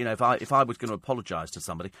as that. If I was going to apologise to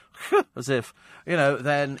somebody, as if,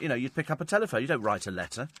 then, you'd pick up a telephone. You don't write a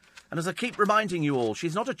letter. And as I keep reminding you all,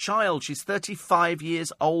 she's not a child. She's 35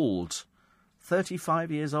 years old.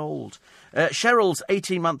 35 years old. Cheryl's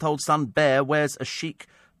 18-month-old son, Bear, wears a chic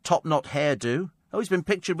top-knot hairdo. Oh, he's been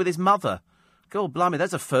pictured with his mother. God, blimey,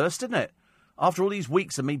 there's a first, isn't it? After all these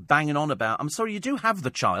weeks of me banging on about... I'm sorry, you do have the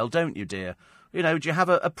child, don't you, dear? Do you have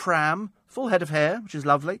a pram, full head of hair, which is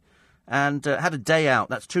lovely, and had a day out.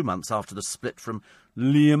 That's 2 months after the split from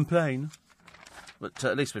Liam Payne. But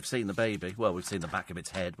at least we've seen the baby. Well, we've seen the back of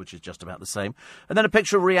its head, which is just about the same. And then a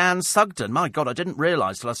picture of Rhiannon Sugden. My God, I didn't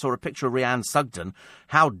realise till I saw a picture of Rhiannon Sugden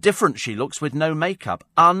how different she looks with no makeup.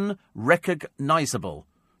 Unrecognisable.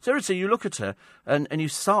 Seriously, you look at her and you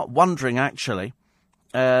start wondering, actually,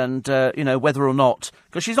 and, whether or not...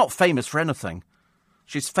 Because she's not famous for anything.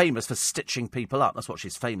 She's famous for stitching people up. That's what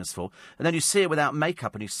she's famous for. And then you see her without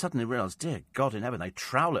makeup and you suddenly realise, dear God in heaven, they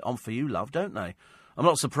trowel it on for you, love, don't they? I'm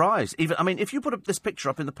not surprised. If you put this picture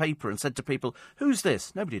up in the paper and said to people, who's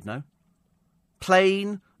this? Nobody'd know.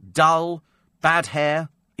 Plain, dull, bad hair,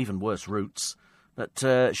 even worse roots. But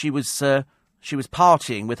she was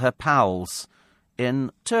partying with her pals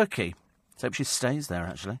in Turkey. So she stays there,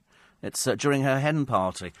 actually. It's during her hen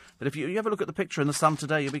party. But if you ever look at the picture in the Sun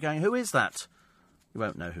today, you'll be going, who is that? You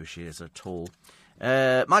won't know who she is at all.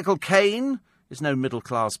 Michael Caine is no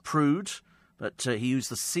middle-class prude, but he used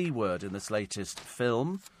the C word in this latest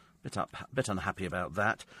film. Bit unhappy about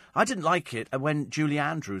that. I didn't like it when Julie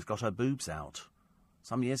Andrews got her boobs out.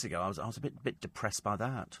 Some years ago, I was a bit depressed by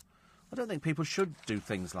that. I don't think people should do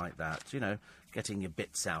things like that, getting your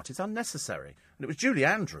bits out. It's unnecessary. And it was Julie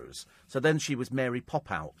Andrews, so then she was Mary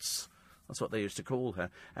Pop-Outs. That's what they used to call her.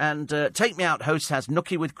 And Take Me Out host has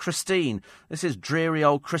Nookie with Christine. This is dreary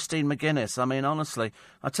old Christine McGuinness. I mean, honestly,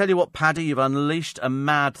 I tell you what, Paddy, you've unleashed a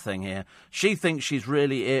mad thing here. She thinks she's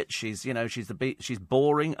really it. She's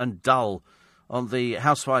boring and dull. On the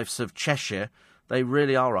Housewives of Cheshire, they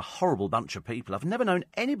really are a horrible bunch of people. I've never known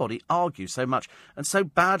anybody argue so much and so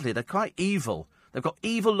badly. They're quite evil. They've got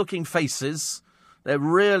evil-looking faces. They're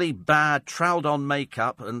really bad, troweled-on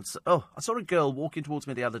makeup. And, I saw a girl walking towards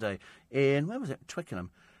me the other day in, where was it,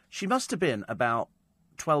 Twickenham. She must have been about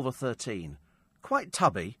 12 or 13. Quite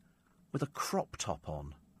tubby, with a crop top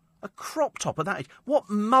on. A crop top at that age. What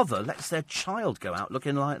mother lets their child go out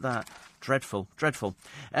looking like that? Dreadful, dreadful.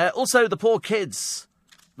 Also, the poor kids.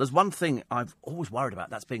 There's one thing I've always worried about,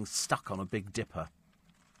 that's being stuck on a Big Dipper.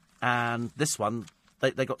 And this one,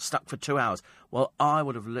 they got stuck for 2 hours. Well, I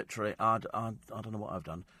would have literally, I don't know what I've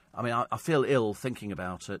done. I mean, I feel ill thinking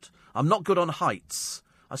about it. I'm not good on heights.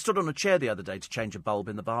 I stood on a chair the other day to change a bulb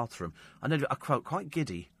in the bathroom. I felt quite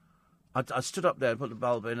giddy. I stood up there and put the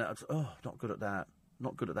bulb in. Not good at that.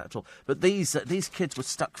 Not good at that at all. But these kids were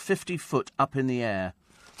stuck 50 foot up in the air.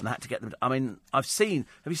 And I had to get them. I mean, have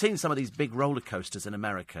you seen some of these big roller coasters in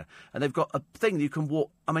America? And they've got a thing you can walk.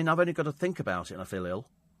 I mean, I've only got to think about it and I feel ill.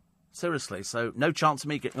 Seriously. So no chance of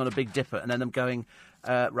me getting on a Big Dipper and then them going,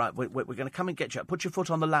 right, we're going to come and get you. Put your foot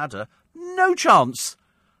on the ladder. No chance.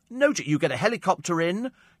 You get a helicopter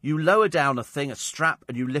in, you lower down a strap,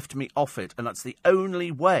 and you lift me off it. And that's the only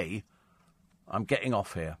way I'm getting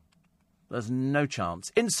off here. There's no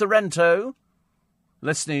chance. In Sorrento,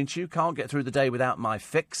 listening to you, can't get through the day without my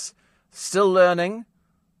fix. Still learning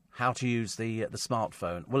how to use the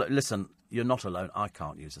smartphone. Well, listen, you're not alone. I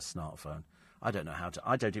can't use a smartphone. I don't know how to.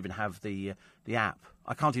 I don't even have the app.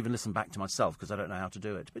 I can't even listen back to myself because I don't know how to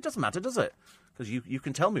do it. But it doesn't matter, does it? Because you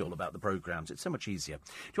can tell me all about the programmes. It's so much easier.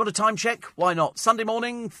 Do you want a time check? Why not? Sunday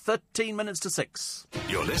morning, 13 minutes to 6.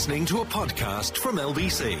 You're listening to a podcast from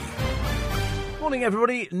LBC. Morning,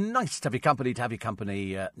 everybody. Nice to have your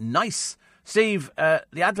company. Nice. Steve,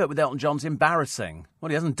 the advert with Elton John's embarrassing. Well,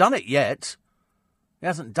 he hasn't done it yet. He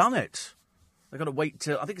hasn't done it. They've got to wait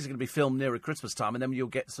till... I think it's going to be filmed nearer Christmas time, and then you'll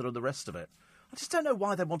get sort of the rest of it. I just don't know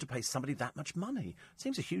why they want to pay somebody that much money.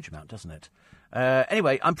 Seems a huge amount, doesn't it?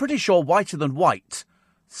 Anyway, I'm pretty sure Whiter Than White,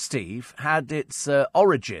 Steve, had its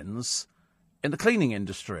origins in the cleaning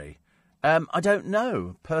industry. I don't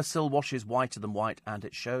know. Persil washes whiter than white, and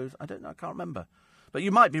it shows... I don't know, I can't remember. But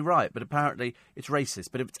you might be right, but apparently it's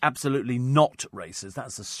racist. But if it's absolutely not racist,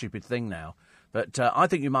 that's a stupid thing now. But I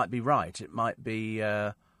think you might be right. It might be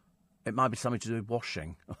something to do with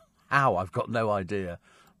washing. How? I've got no idea.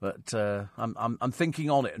 But I'm thinking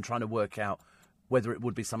on it and trying to work out whether it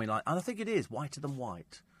would be something like... And I think it is, Whiter Than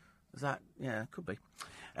White. Is that... Yeah, could be.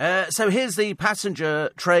 So here's the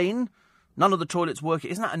passenger train. None of the toilets work.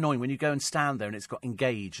 Isn't that annoying when you go and stand there and it's got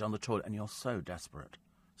engaged on the toilet and you're so desperate?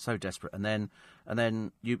 So desperate. And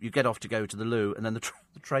then you get off to go to the loo and then the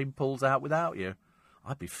train pulls out without you.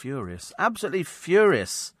 I'd be furious. Absolutely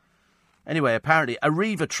furious. Anyway, apparently,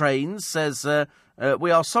 Arriva Trains says,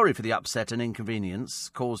 we are sorry for the upset and inconvenience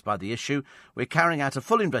caused by the issue. We're carrying out a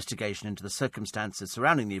full investigation into the circumstances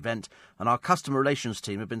surrounding the event, and our customer relations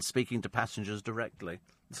team have been speaking to passengers directly.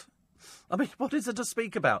 I mean, what is there to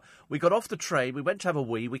speak about? We got off the train, we went to have a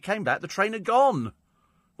wee, we came back, the train had gone.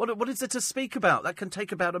 What is there to speak about? That can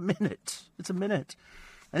take about a minute. It's a minute.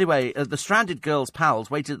 Anyway, the stranded girls' pals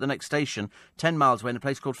waited at the next station, 10 miles away, in a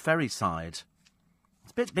place called Ferryside.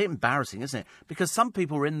 It's a bit embarrassing, isn't it? Because some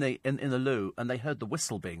people were in the loo and they heard the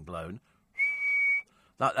whistle being blown.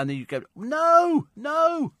 And then you go, no!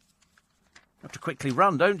 You have to quickly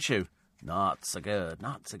run, don't you? Not so good.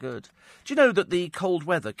 Do you know that the cold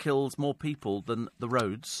weather kills more people than the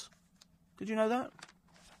roads? Did you know that?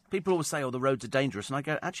 People always say, the roads are dangerous. And I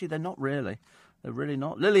go, actually, they're not really. They're really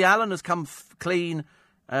not. Lily Allen has come clean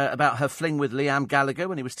about her fling with Liam Gallagher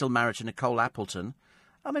when he was still married to Nicole Appleton.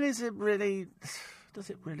 I mean, does it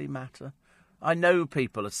really matter? I know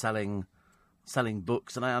people are selling selling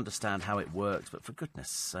books, and I understand how it works, but for goodness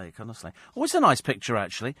sake, honestly. Oh, it's a nice picture,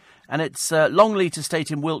 actually. And it's Longleat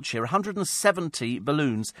Estate in Wiltshire, 170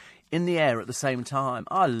 balloons in the air at the same time.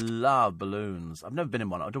 I love balloons. I've never been in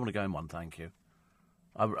one. I don't want to go in one, thank you.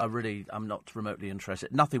 I'm not remotely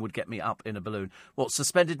interested. Nothing would get me up in a balloon. What,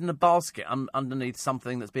 suspended in a basket underneath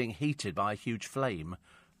something that's being heated by a huge flame?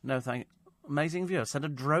 No, thank you. Amazing view. I sent a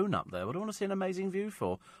drone up there. What do I want to see an amazing view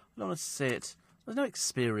for? I don't want to see it. There's no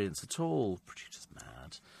experience at all. Producer's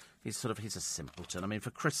mad. He's a simpleton. I mean, for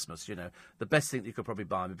Christmas, the best thing that you could probably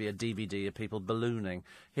buy would be a DVD of people ballooning.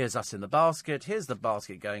 Here's us in the basket. Here's the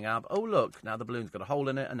basket going up. Oh, look, now the balloon's got a hole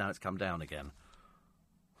in it, and now it's come down again.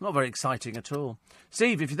 Not very exciting at all.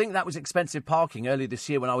 Steve, if you think that was expensive parking earlier this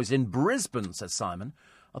year when I was in Brisbane, says Simon,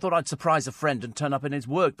 I thought I'd surprise a friend and turn up in his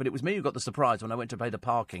work, but it was me who got the surprise when I went to pay the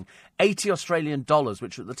parking. 80 Australian dollars,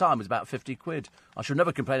 which at the time was about 50 quid. I should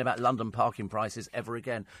never complain about London parking prices ever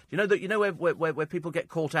again. You know where people get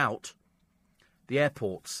caught out? The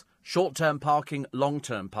airports. Short-term parking,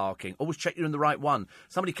 long-term parking. Always check you're in the right one.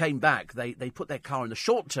 Somebody came back. They put their car in the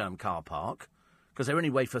short-term car park because they were only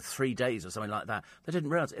away for 3 days or something like that. They didn't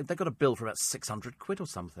realise they got a bill for about 600 quid or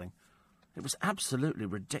something. It was absolutely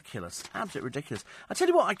ridiculous. Absolutely ridiculous. I tell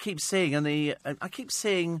you what I keep seeing, I keep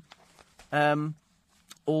seeing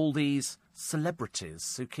all these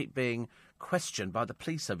celebrities who keep being questioned by the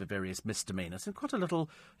police over various misdemeanours. And quite a little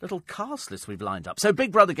cast list we've lined up. So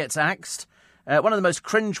Big Brother gets axed. One of the most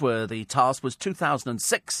cringeworthy tasks was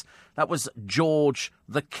 2006. That was George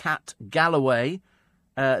the Cat Galloway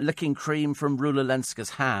licking cream from Rula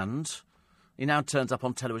Lenska's hand. He now turns up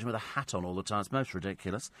on television with a hat on all the time. It's most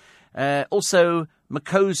ridiculous. Also,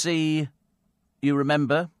 Makosi, you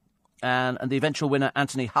remember, and the eventual winner,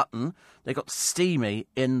 Anthony Hutton. They got steamy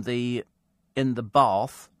in the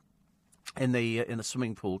bath, in the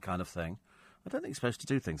swimming pool kind of thing. I don't think you're supposed to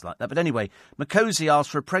do things like that. But anyway, Makosi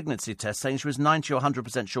asked for a pregnancy test, saying she was 90 or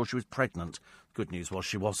 100% sure she was pregnant. Good news was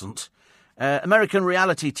she wasn't. American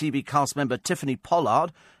reality TV cast member Tiffany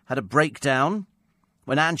Pollard had a breakdown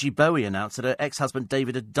when Angie Bowie announced that her ex-husband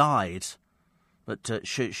David had died. But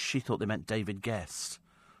she thought they meant David Guest.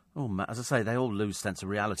 Oh, as I say, they all lose sense of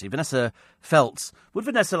reality. Vanessa Feltz. Would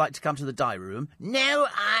Vanessa like to come to the diary room? No,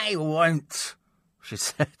 I won't, she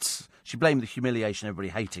said. She blamed the humiliation, everybody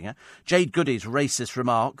hating her. Jade Goody's racist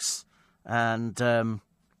remarks. And,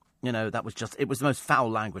 that was it was the most foul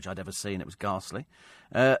language I'd ever seen. It was ghastly.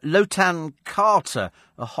 Lotan Carter,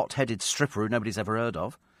 a hot-headed stripper who nobody's ever heard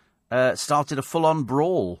of, started a full-on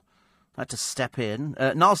brawl. Had to step in.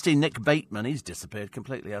 Nasty Nick Bateman, he's disappeared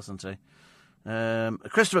completely, hasn't he?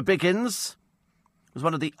 Christopher Biggins was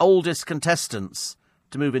one of the oldest contestants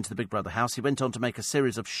to move into the Big Brother house. He went on to make a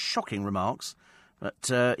series of shocking remarks,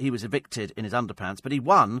 but he was evicted in his underpants. But he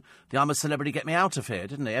won the I'm a Celebrity, Get Me Out of Here,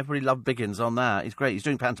 didn't he? Everybody loved Biggins on that. He's great. He's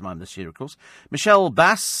doing pantomime this year, of course. Michelle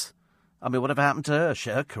Bass, I mean, whatever happened to her?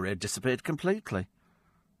 Her career disappeared completely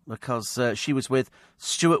because she was with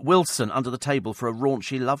Stuart Wilson under the table for a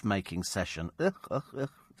raunchy lovemaking session.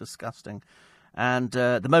 Disgusting. And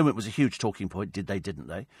the moment was a huge talking point, did they, didn't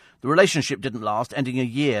they? The relationship didn't last, ending a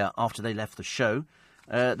year after they left the show.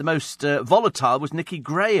 The most volatile was Nikki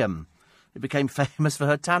Graham, who became famous for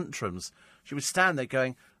her tantrums. She would stand there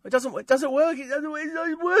going, it doesn't work, it doesn't work,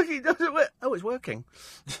 it doesn't work. Oh, it's working.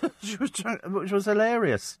 Which was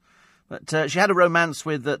hilarious. But she had a romance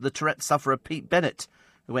with the Tourette sufferer Pete Bennett,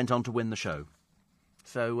 who went on to win the show.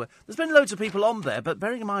 So there's been loads of people on there, but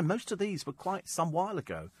bearing in mind, most of these were quite some while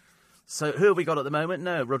ago. So who have we got at the moment?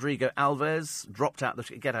 No, Rodrigo Alves dropped out.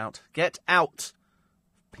 Get out. Get out.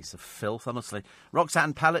 Piece of filth, honestly.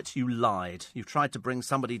 Roxanne Pallett, you lied. You tried to bring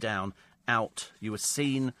somebody down. Out. You were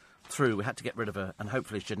seen through. We had to get rid of her, and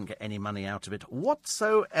hopefully she didn't get any money out of it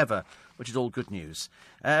whatsoever, which is all good news.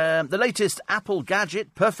 The latest Apple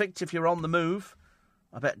gadget, perfect if you're on the move.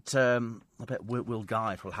 I bet Will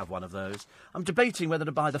Guy will have one of those. I'm debating whether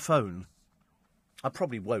to buy the phone. I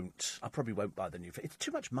probably won't. I probably won't buy the new phone. It's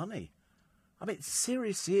too much money. I mean, it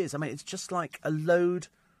seriously is. I mean, it's just like a load.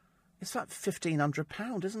 It's like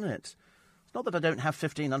 £1,500, isn't it? It's not that I don't have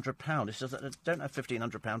 £1,500. It's just that I don't have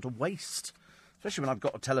 £1,500 to waste. Especially when I've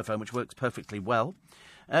got a telephone which works perfectly well.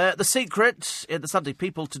 The secret in the Sunday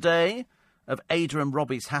People today of Ada and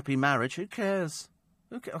Robbie's happy marriage. Who cares?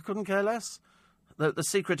 I couldn't care less. The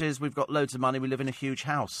secret is we've got loads of money. We live in a huge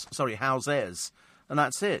house. Sorry, houses. And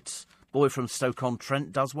that's it. Boy from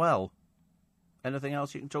Stoke-on-Trent does well. Anything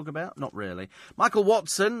else you can talk about? Not really. Michael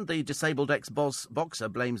Watson, the disabled ex-boxer,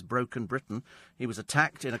 blames broken Britain. He was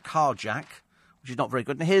attacked in a carjack, which is not very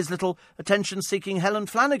good. And here's little attention-seeking Helen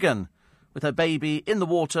Flanagan with her baby in the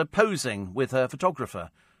water posing with her photographer.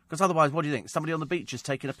 Because otherwise, what do you think? Somebody on the beach is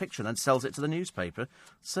taking a picture and then sells it to the newspaper?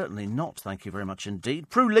 Certainly not, thank you very much indeed.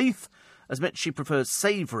 Prue Leith admits she prefers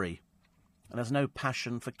savoury and has no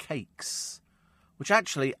passion for cakes. Which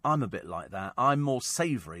actually, I'm a bit like that. I'm more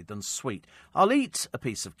savoury than sweet. I'll eat a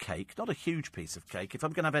piece of cake, not a huge piece of cake. If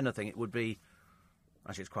I'm going to have anything, it would be...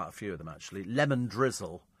 Actually, it's quite a few of them, actually. Lemon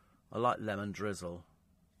drizzle. I like lemon drizzle.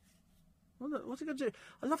 What's it going to do?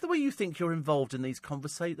 I love the way you think you're involved in these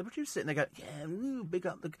conversations. But you sit and they go, yeah, big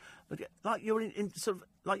up the... Like you're in sort of...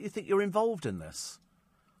 Like you think you're involved in this.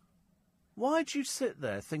 Why do you sit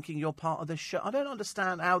there thinking you're part of this show? I don't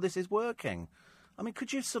understand how this is working. I mean,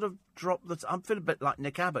 could you sort of drop the... I'm feeling a bit like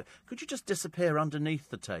Nick Abbott. Could you just disappear underneath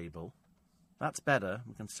the table? That's better.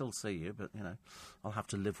 We can still see you, but, you know, I'll have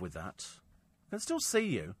to live with that. I can still see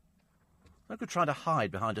you. I could try to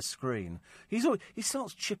hide behind a screen. He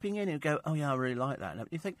starts chipping in and go, oh, yeah, I really like that. And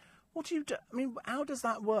you think, what do you do? I mean, how does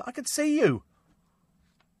that work? I could see you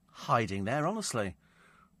hiding there, honestly.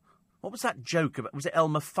 What was that joke about? Was it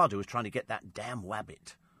Elmer Fudd who was trying to get that damn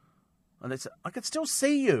wabbit? And I could still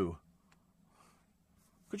see you.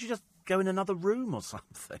 Could you just go in another room or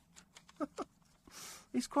something?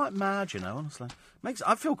 He's quite mad, you know, honestly.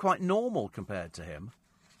 I feel quite normal compared to him.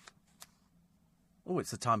 Oh,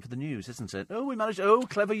 it's the time for the news, isn't it? Oh, we managed... Oh,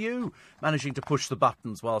 clever you. Managing to push the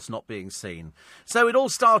buttons whilst not being seen. So it all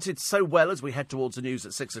started so well as we head towards the news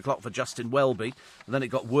at 6 o'clock for Justin Welby. And then it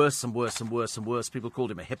got worse and worse and worse and worse. People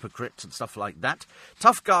called him a hypocrite and stuff like that.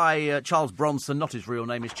 Tough guy, Charles Bronson, not his real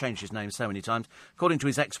name. He's changed his name so many times. According to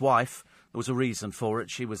his ex-wife... There was a reason for it.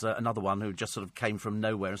 She was another one who just sort of came from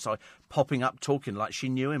nowhere and started popping up, talking like she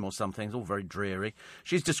knew him or something. It's all very dreary.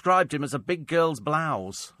 She's described him as a big girl's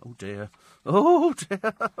blouse. Oh, dear. Oh,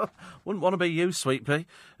 dear. Wouldn't want to be you, sweet pea.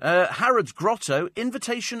 Harrods Grotto,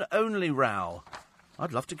 invitation-only row.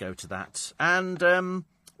 I'd love to go to that. And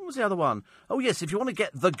what was the other one? Oh, yes, if you want to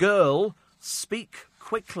get the girl, speak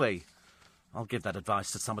quickly. I'll give that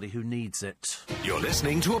advice to somebody who needs it. You're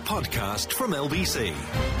listening to a podcast from LBC.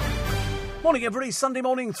 Morning, everybody. Sunday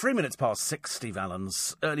morning, 6 Steve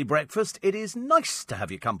Allen's early breakfast. It is nice to have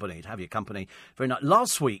your company. Very nice.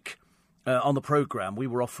 Last week on the programme, we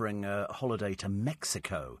were offering a holiday to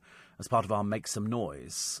Mexico as part of our Make Some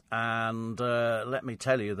Noise. And let me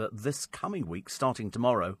tell you that this coming week, starting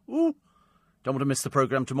tomorrow, don't want to miss the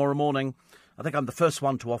programme tomorrow morning. I think I'm the first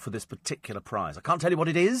one to offer this particular prize. I can't tell you what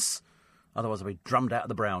it is. Otherwise, I'll be drummed out of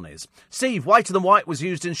the brownies. Steve, whiter than white was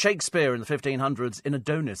used in Shakespeare in the 1500s in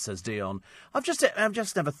Adonis, says Dion. I've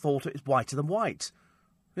just never thought it was whiter than white.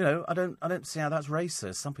 You know, I don't see how that's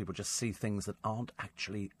racist. Some people just see things that aren't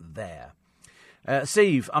actually there.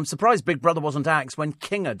 Steve, I'm surprised Big Brother wasn't axed when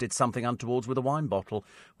Kinga did something untowards with a wine bottle.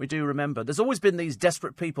 We do remember. There's always been these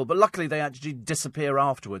desperate people, but luckily they actually disappear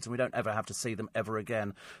afterwards and we don't ever have to see them ever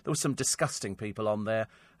again. There were some disgusting people on there.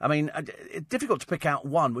 I mean, it's difficult to pick out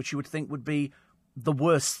one which you would think would be the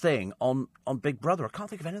worst thing on Big Brother. I can't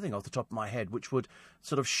think of anything off the top of my head which would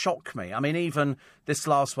sort of shock me. I mean, even this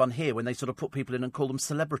last one here, when they sort of put people in and call them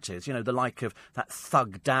celebrities, you know, the like of that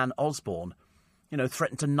thug Dan Osborne. You know,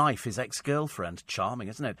 threatened to knife his ex-girlfriend. Charming,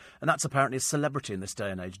 isn't it? And that's apparently a celebrity in this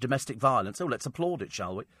day and age. Domestic violence. Oh, let's applaud it,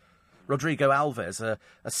 shall we? Rodrigo Alves, a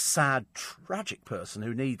sad, tragic person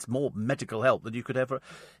who needs more medical help than you could ever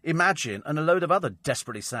imagine. And a load of other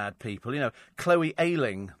desperately sad people. You know, Chloe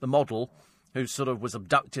Ayling, the model, who sort of was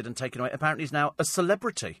abducted and taken away, apparently is now a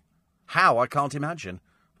celebrity. How? I can't imagine.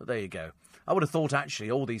 But there you go. I would have thought, actually,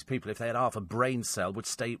 all these people, if they had half a brain cell, would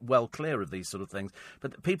stay well clear of these sort of things.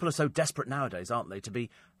 But people are so desperate nowadays, aren't they, to be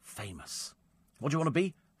famous. What do you want to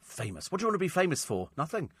be? Famous. What do you want to be famous for?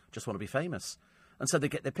 Nothing. Just want to be famous. And so they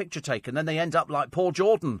get their picture taken. Then they end up like Paul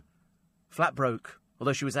Jordan. Flat broke.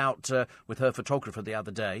 Although she was out with her photographer the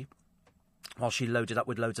other day while she loaded up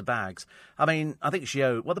with loads of bags. I mean, I think she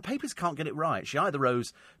owed... Well, the papers can't get it right. She either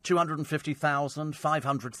owes $250,000,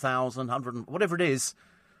 $500,000, whatever it is.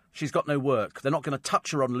 She's got no work. They're not going to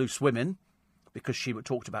touch her on Loose Women because she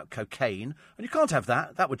talked about cocaine. And you can't have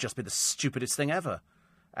that. That would just be the stupidest thing ever.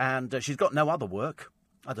 And she's got no other work.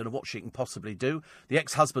 I don't know what she can possibly do. The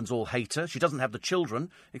ex-husbands all hate her. She doesn't have the children,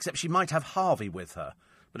 except she might have Harvey with her.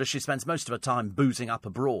 But as she spends most of her time boozing up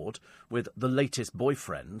abroad with the latest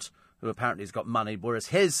boyfriend, who apparently has got money, whereas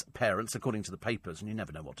his parents, according to the papers, and you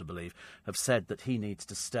never know what to believe, have said that he needs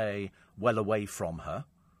to stay well away from her.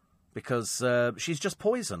 Because she's just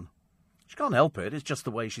poison. She can't help it. It's just the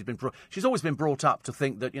way she's been brought. She's always been brought up to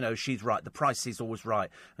think that, you know, she's right. The price is always right.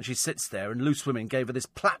 And she sits there, and Loose Women gave her this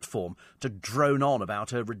platform to drone on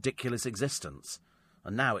about her ridiculous existence.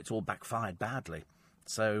 And now it's all backfired badly.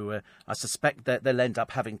 So I suspect that they'll end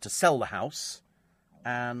up having to sell the house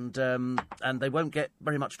and they won't get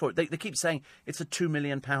very much for it. They keep saying it's a £2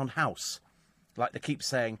 million house. Like they keep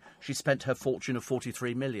saying she spent her fortune of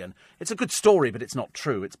 £43 million. It's a good story, but it's not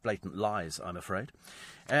true. It's blatant lies, I'm afraid.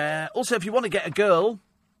 Also, if you want to get a girl,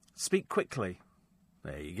 speak quickly.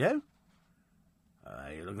 There you go.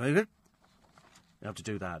 You look very good. You have to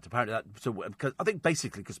do that. Apparently, I think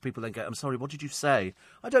basically because people then go, I'm sorry, what did you say?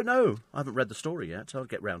 I don't know. I haven't read the story yet. I'll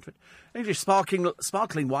get round to it. English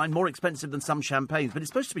sparkling wine, more expensive than some champagnes, but it's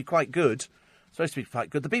supposed to be quite good. The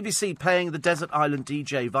BBC paying the desert island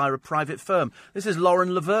DJ via a private firm. This is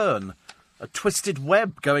Lauren Laverne. A twisted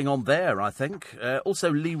web going on there, I think.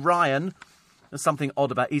 Also, Lee Ryan. There's something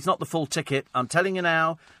odd about. He's not the full ticket. I'm telling you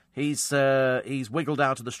now. He's wiggled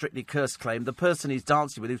out of the Strictly Cursed claim. The person he's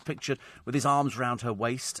dancing with, who's pictured with his arms round her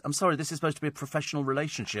waist. I'm sorry, this is supposed to be a professional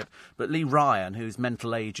relationship, but Lee Ryan, whose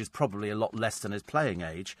mental age is probably a lot less than his playing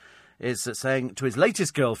age, is saying to his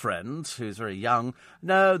latest girlfriend, who's very young,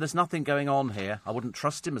 no, there's nothing going on here. I wouldn't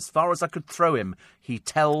trust him as far as I could throw him. He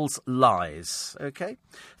tells lies. OK?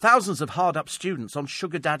 Thousands of hard-up students on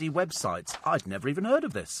sugar daddy websites. I'd never even heard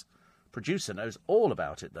of this. Producer knows all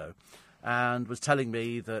about it, though, and was telling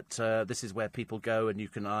me that this is where people go and you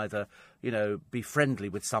can either, be friendly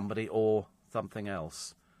with somebody or something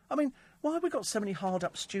else. I mean, why have we got so many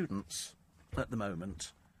hard-up students at the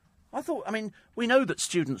moment? We know that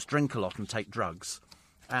students drink a lot and take drugs,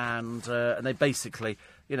 and they basically,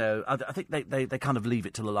 I think they kind of leave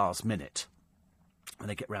it till the last minute when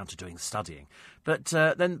they get round to doing studying. But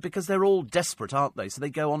then, because they're all desperate, aren't they? So they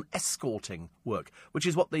go on escorting work, which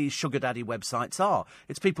is what these sugar daddy websites are.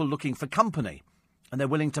 It's people looking for company, and they're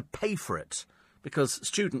willing to pay for it, because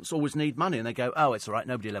students always need money, and they go, oh, it's all right,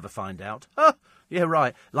 nobody will ever find out. Ah, yeah,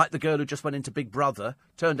 right. Like the girl who just went into Big Brother.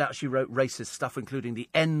 Turned out she wrote racist stuff, including the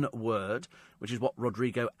N-word, which is what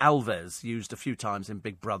Rodrigo Alves used a few times in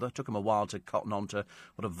Big Brother. Took him a while to cotton on to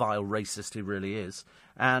what a vile racist he really is.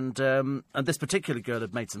 And this particular girl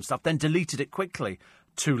had made some stuff, then deleted it quickly.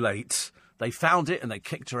 Too late. They found it and they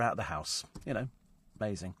kicked her out of the house.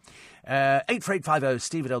 Amazing. 84850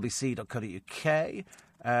 steve@lbc.co.uk.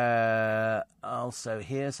 Also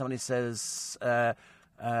here, somebody says,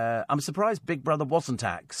 I'm surprised Big Brother wasn't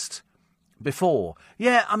axed before.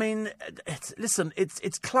 Yeah, I mean,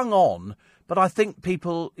 it's clung on, but I think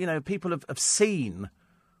people have seen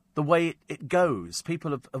the way it goes.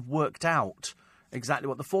 People have worked out exactly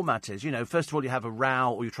what the format is. First of all, you have a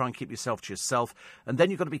row or you try and keep yourself to yourself, and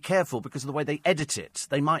then you've got to be careful because of the way they edit it.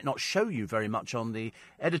 They might not show you very much on the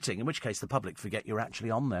editing, in which case the public forget you're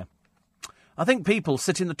actually on there. I think people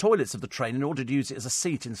sit in the toilets of the train in order to use it as a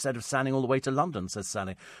seat instead of standing all the way to London, says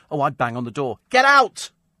Sally. Oh, I'd bang on the door. Get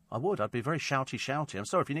out! I would. I'd be very shouty. I'm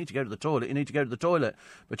sorry, if you need to go to the toilet, you need to go to the toilet.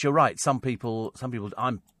 But you're right. Some people,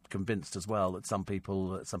 I'm convinced as well that some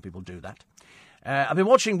people do that. I've been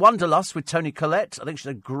watching Wanderlust with Toni Collette. I think she's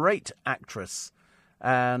a great actress.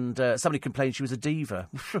 And somebody complained she was a diva.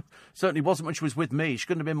 Certainly wasn't when she was with me. She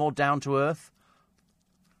couldn't have been more down to earth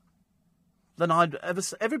than I'd ever.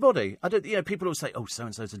 Everybody, people always say, "Oh, so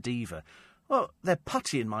and so's a diva." Well, they're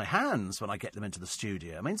putty in my hands when I get them into the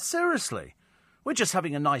studio. I mean, seriously, we're just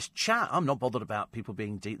having a nice chat. I'm not bothered about people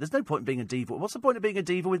being diva. There's no point in being a diva. What's the point of being a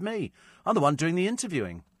diva with me? I'm the one doing the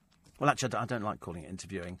interviewing. Well, actually, I don't like calling it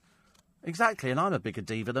interviewing. Exactly, and I'm a bigger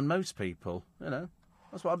diva than most people.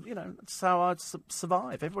 That's what that's how I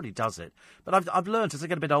survive. Everybody does it, but I've learned as I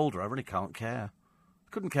get a bit older, I really can't care.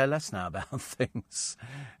 Couldn't care less now about things.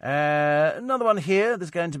 Another one here.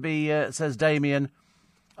 There's going to be, says Damien,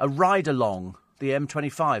 a ride-along, the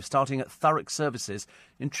M25, starting at Thurrock Services,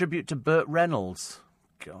 in tribute to Burt Reynolds.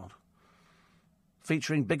 God.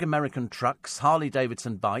 Featuring big American trucks,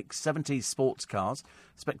 Harley-Davidson bikes, 70s sports cars.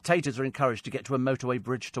 Spectators are encouraged to get to a motorway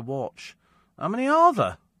bridge to watch. How many are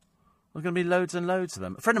there? There's going to be loads and loads of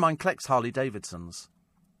them. A friend of mine collects Harley-Davidsons.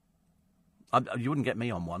 You wouldn't get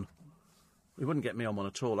me on one. You wouldn't get me on one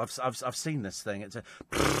at all. I've seen this thing. It's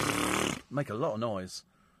make a lot of noise.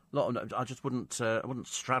 I just wouldn't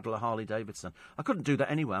straddle a Harley Davidson. I couldn't do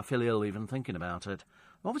that anyway. I feel ill even thinking about it.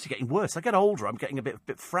 I'm obviously getting worse. I get older. I'm getting a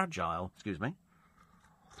bit fragile. Excuse me.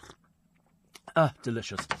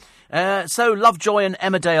 Delicious. So Lovejoy and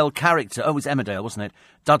Emmerdale character. Oh, it was Emmerdale, wasn't it?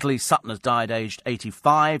 Dudley Sutton has died aged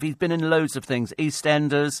 85. He's been in loads of things.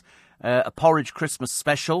 EastEnders, a Porridge Christmas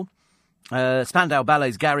special. Spandau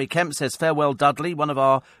Ballet's Gary Kemp says, farewell, Dudley, one of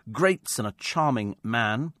our greats and a charming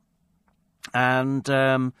man. And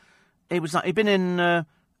he'd been in a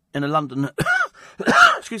London,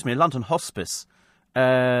 excuse me, a London hospice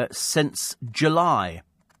since July.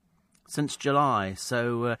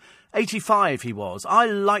 So 85 he was. I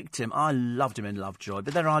liked him. I loved him in Lovejoy.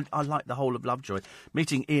 But then I liked the whole of Lovejoy.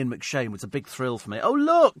 Meeting Ian McShane was a big thrill for me. Oh,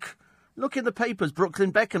 look! Look in the papers.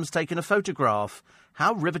 Brooklyn Beckham's taken a photograph.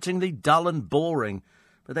 How rivetingly dull and boring.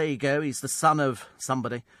 But there you go. He's the son of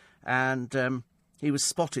somebody. And he was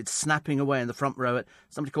spotted snapping away in the front row at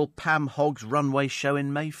somebody called Pam Hogg's runway show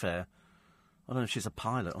in Mayfair. I don't know if she's a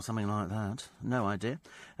pilot or something like that. No idea.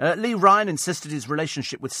 Lee Ryan insisted his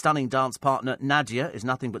relationship with stunning dance partner Nadia is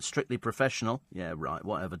nothing but strictly professional. Yeah, right,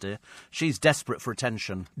 whatever, dear. She's desperate for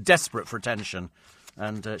attention. Desperate for attention.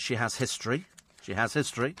 And she has history. She has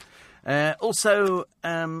history. Also,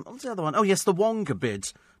 what's the other one? Oh, yes, the Wonga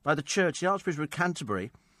bid by the church. The Archbishop of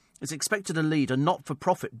Canterbury is expected to lead a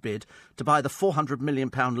not-for-profit bid to buy the £400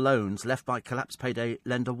 million loans left by collapsed payday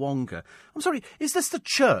lender Wonga. I'm sorry, is this the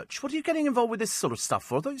church? What are you getting involved with this sort of stuff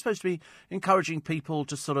for? I thought you were supposed to be encouraging people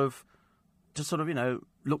to sort of,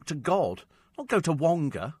 look to God, not go to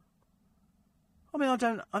Wonga. I mean, I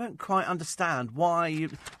don't quite understand why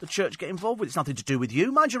the church get involved with it. It's nothing to do with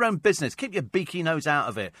you. Mind your own business. Keep your beaky nose out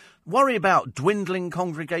of it. Worry about dwindling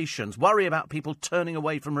congregations. Worry about people turning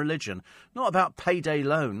away from religion. Not about payday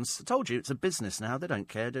loans. I told you, it's a business now. They don't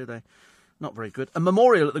care, do they? Not very good. A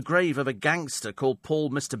memorial at the grave of a gangster called Paul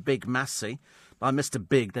Mr. Big Massey. By Mr.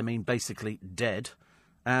 Big, they mean basically dead.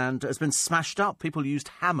 And has been smashed up. People used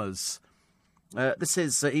hammers.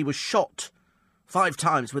 He was shot 5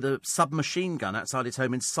 times with a submachine gun outside his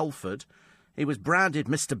home in Salford. He was branded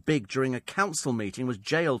Mr. Big during a council meeting, was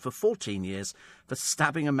jailed for 14 years for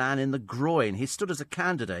stabbing a man in the groin. He stood as a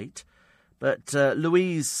candidate, but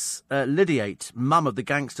Louise Lydiate, mum of the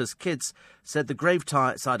gangster's kids, said the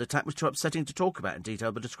graveside attack was too upsetting to talk about in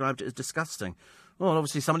detail, but described it as disgusting. Well,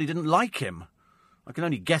 obviously somebody didn't like him. I can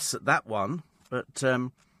only guess at that one, but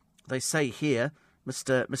they say here,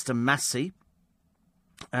 Mr. Massey,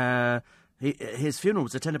 his funeral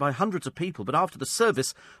was attended by hundreds of people, but after the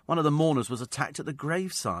service, one of the mourners was attacked at the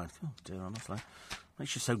graveside. Oh, dear, honestly.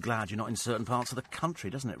 Makes you so glad you're not in certain parts of the country,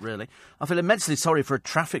 doesn't it, really? I feel immensely sorry for a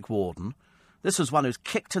traffic warden. This was one who was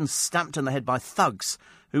kicked and stamped in the head by thugs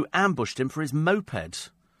who ambushed him for his moped. Do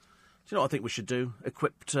you know what I think we should do?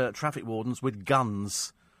 Equip traffic wardens with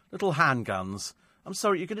guns. Little handguns. I'm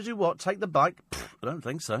sorry, you're going to do what? Take the bike? Pfft, I don't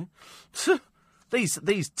think so.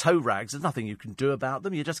 These tow rags, there's nothing you can do about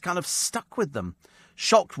them. You're just kind of stuck with them.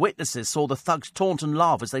 Shocked witnesses saw the thugs taunt and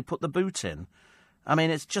laugh as they put the boot in. I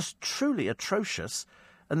mean, it's just truly atrocious.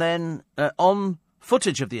 And then on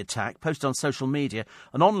footage of the attack, posted on social media,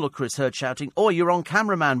 an onlooker is heard shouting, "Oi, you're on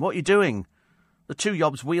camera, man, what are you doing?" The two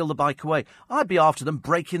yobs wheel the bike away. I'd be after them,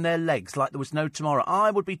 breaking their legs like there was no tomorrow.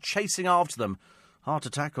 I would be chasing after them. Heart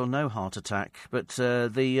attack or no heart attack. But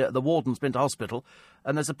the warden's been to hospital,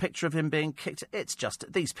 and there's a picture of him being kicked. It's just,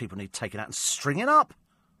 these people need taken out and stringing up.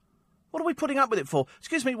 What are we putting up with it for?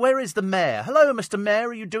 Excuse me, where is the mayor? Hello, Mr. Mayor,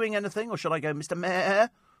 are you doing anything? Or should I go, Mr. Mayor?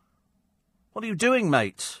 What are you doing,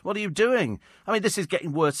 mate? What are you doing? I mean, this is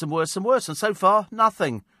getting worse and worse and worse, and so far,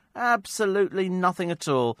 nothing. Absolutely nothing at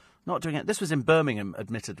all. Not doing it. This was in Birmingham,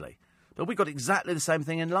 admittedly. But we got exactly the same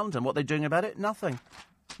thing in London. What are they doing about it? Nothing.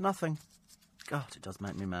 Nothing. God, it does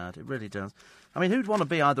make me mad. It really does. I mean, who'd want to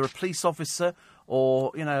be either a police officer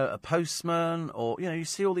or, a postman or, you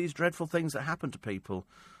see all these dreadful things that happen to people.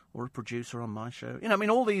 Or a producer on my show.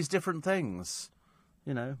 All these different things,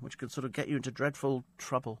 which could sort of get you into dreadful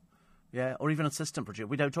trouble. Yeah, or even assistant producer.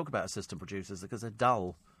 We don't talk about assistant producers because they're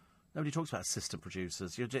dull. Nobody talks about assistant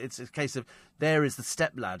producers. It's a case of, there is the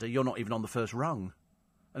stepladder, you're not even on the first rung.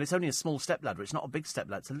 And it's only a small stepladder. It's not a big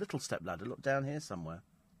stepladder. It's a little stepladder. Look down here somewhere.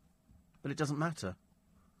 But it doesn't matter.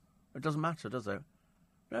 It doesn't matter, does it?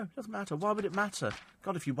 No, it doesn't matter. Why would it matter?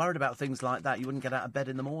 God, if you worried about things like that, you wouldn't get out of bed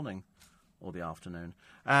in the morning or the afternoon.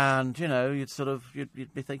 And,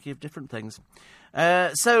 you'd be thinking of different things.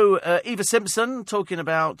 So Eva Simpson talking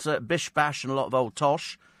about bish bash and a lot of old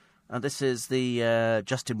tosh. And this is the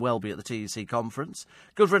Justin Welby at the TUC conference.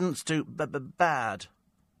 Good riddance to bad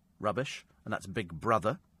rubbish. And that's Big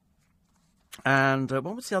Brother. And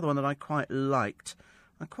what was the other one that I quite liked?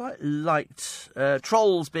 I quite liked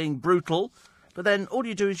trolls being brutal, but then all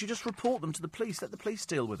you do is you just report them to the police. Let the police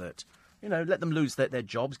deal with it. Let them lose their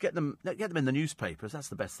jobs. Get them in the newspapers. That's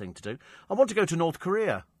the best thing to do. I want to go to North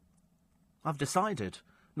Korea. I've decided.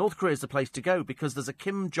 North Korea is the place to go because there's a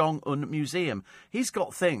Kim Jong-un museum. He's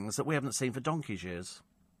got things that we haven't seen for donkey's years.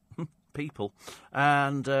 People.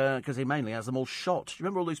 And because he mainly has them all shot. Do you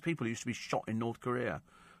remember all those people who used to be shot in North Korea?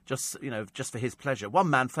 Just for his pleasure. One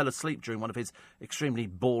man fell asleep during one of his extremely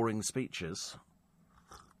boring speeches.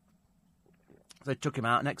 They took him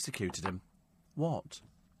out and executed him. What?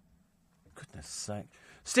 Goodness sake.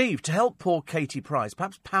 Steve, to help poor Katie Price,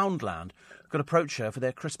 perhaps Poundland could approach her for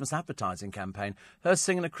their Christmas advertising campaign. Her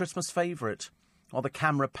singing a Christmas favourite while the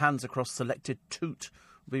camera pans across selected toot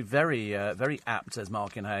will be very, very apt, says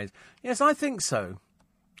Markin Hayes. Yes, I think so.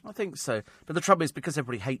 But the trouble is, because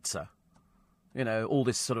everybody hates her, you know, all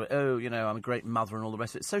this sort of, I'm a great mother and all the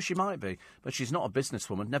rest of it. So she might be, but she's not a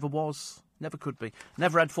businesswoman. Never was. Never could be.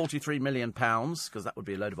 Never had £43 million, because that would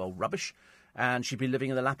be a load of old rubbish. And she'd be living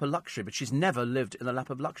in the lap of luxury, but she's never lived in the lap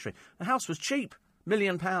of luxury. The house was cheap. £1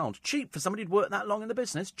 million. Cheap for somebody who'd worked that long in the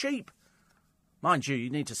business. Cheap. Mind you, you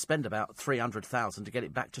need to spend about $300,000 to get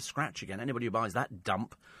it back to scratch again. Anybody who buys that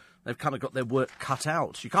dump, they've kind of got their work cut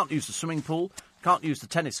out. You can't use the swimming pool, can't use the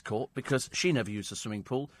tennis court, because she never used the swimming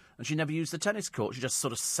pool and she never used the tennis court. She just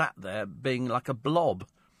sort of sat there being like a blob,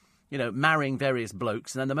 you know, marrying various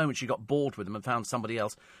blokes, and then the moment she got bored with them and found somebody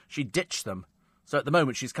else, she ditched them. So at the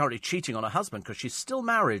moment she's currently cheating on her husband because she's still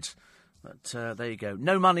married. But there you go.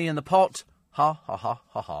 No money in the pot. Ha, ha, ha,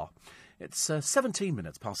 ha, ha. It's 17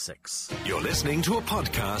 minutes past 6. You're listening to a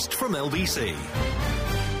podcast from LBC.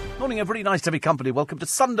 Morning, everybody. Nice to have your company. Welcome to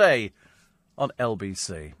Sunday on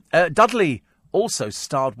LBC. Dudley also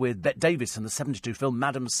starred with Bette Davis in the 72 film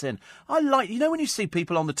Madam Sin. I like, you know, when you see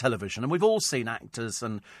people on the television, and we've all seen actors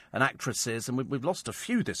and actresses, and we've lost a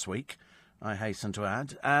few this week, I hasten to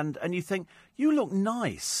add, and you think, you look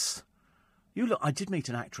nice. I did meet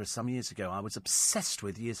an actress some years ago I was obsessed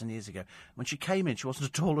with years and years ago. When she came in, she wasn't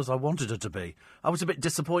at all as I wanted her to be. I was a bit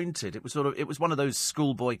disappointed. It was one of those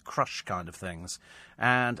schoolboy crush kind of things.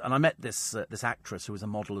 And I met this actress who was a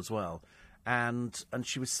model as well. And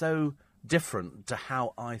she was so different to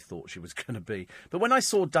how I thought she was going to be. But when I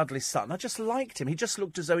saw Dudley Sutton, I just liked him. He just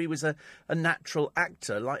looked as though he was a natural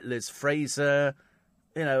actor, like Liz Fraser,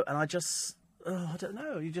 you know, and I don't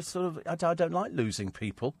know. You just sort of... I don't like losing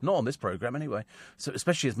people. Not on this programme, anyway. So,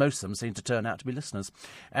 especially as most of them seem to turn out to be listeners.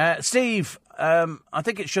 Steve, I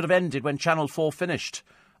think it should have ended when Channel 4 finished.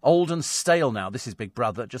 Old and stale now. This is Big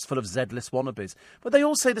Brother, just full of Z-list wannabes. But they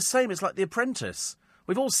all say the same. It's like The Apprentice.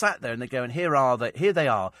 We've all sat there and they go, and here they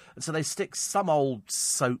are. And so they stick some old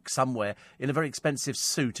soak somewhere in a very expensive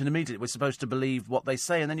suit, and immediately we're supposed to believe what they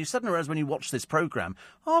say. And then you suddenly realise when you watch this programme,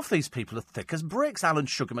 half these people are thick as bricks. Alan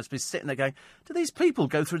Sugar must be sitting there going, do these people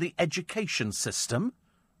go through the education system?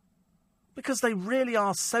 Because they really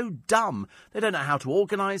are so dumb. They don't know how to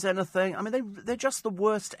organise anything. I mean, they're just the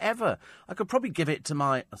worst ever. I could probably give it to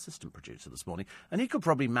my assistant producer this morning, and he could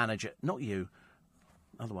probably manage it. Not you.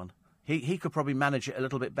 Other one. He could probably manage it a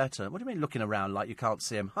little bit better. What do you mean looking around like you can't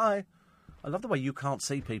see him? Hi. I love the way you can't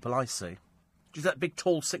see people I see. Is that big,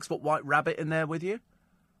 tall, 6-foot white rabbit in there with you?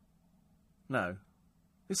 No.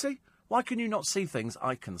 You see? Why can you not see things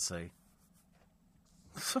I can see?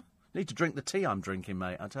 Need to drink the tea I'm drinking,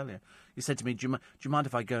 mate, I tell you. You said to me, do you mind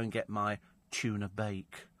if I go and get my tuna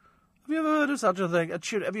bake? Have you ever heard of such a thing?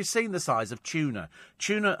 Have you seen the size of tuna?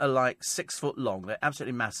 Tuna are like 6 foot long. They're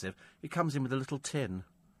absolutely massive. It comes in with a little tin.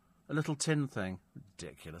 A little tin thing.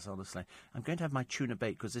 Ridiculous, honestly. I'm going to have my tuna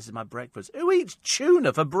bake because this is my breakfast. Who eats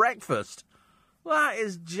tuna for breakfast? Well, that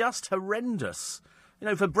is just horrendous. You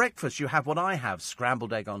know, for breakfast you have what I have.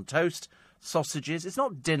 Scrambled egg on toast, sausages. It's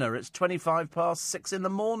not dinner, it's 6:25 in the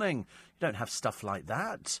morning. You don't have stuff like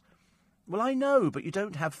that. Well, I know, but you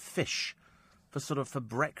don't have fish for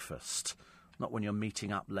breakfast. Not when you're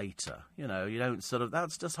meeting up later. You know, you don't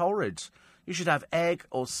that's just horrid. You should have egg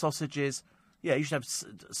or sausages. Yeah, you should have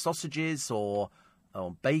sausages or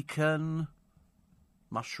bacon,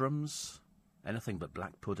 mushrooms, anything but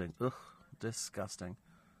black pudding. Ugh, disgusting.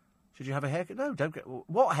 Should you have a haircut? No, don't get...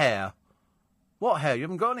 What hair? What hair? You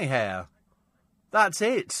haven't got any hair. That's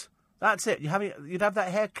it. That's it. You'd have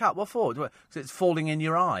that hair cut. What for? Because it's falling in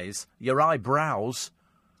your eyes, your eyebrows.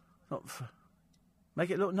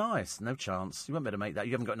 Make it look nice. No chance. You won't be able to make that.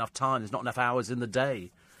 You haven't got enough time. There's not enough hours in the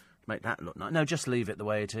day. Make that look nice. No, just leave it the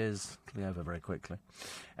way it is. It'll be over very quickly.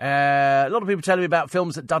 A lot of people telling me about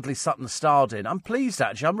films that Dudley Sutton starred in. I'm pleased,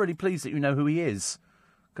 actually. I'm really pleased that you know who he is,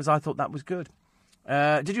 because I thought that was good.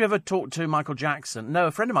 Did you ever talk to Michael Jackson? No,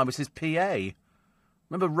 a friend of mine was his PA.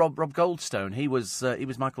 Remember Rob Goldstone? He was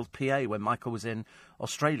Michael's PA when Michael was in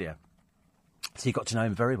Australia. So you got to know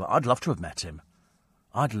him very well. I'd love to have met him.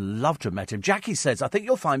 Jackie says, I think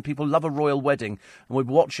you'll find people love a royal wedding, and we're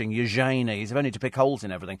watching Eugenies, if only to pick holes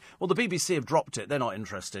in everything. Well, the BBC have dropped it. They're not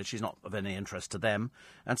interested. She's not of any interest to them.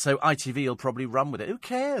 And so ITV will probably run with it. Who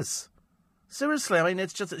cares? Seriously, I mean,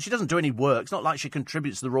 it's just... She doesn't do any work. It's not like she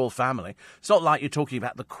contributes to the royal family. It's not like you're talking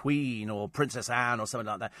about the Queen or Princess Anne or something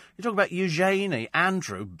like that. You're talking about Eugenie,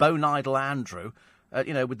 Andrew, bone idol Andrew,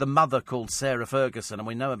 with the mother called Sarah Ferguson, and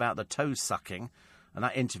we know about the toe-sucking. And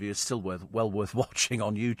that interview is still well worth watching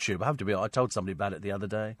on YouTube. I have to be honest, I told somebody about it the other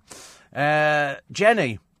day.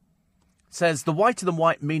 Jenny says, the whiter than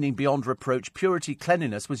white meaning beyond reproach, purity,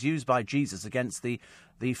 cleanliness was used by Jesus against the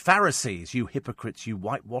Pharisees. You hypocrites, you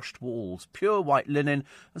whitewashed walls, pure white linen,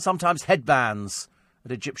 and sometimes headbands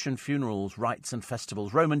at Egyptian funerals, rites and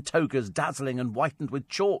festivals, Roman togas dazzling and whitened with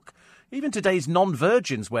chalk. Even today's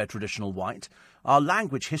non-virgins wear traditional white. Our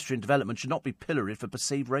language, history and development should not be pilloried for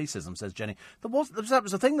perceived racism, says Jenny. That was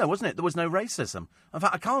the thing, though, wasn't it? There was no racism. In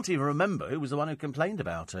fact, I can't even remember who was the one who complained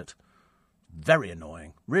about it. Very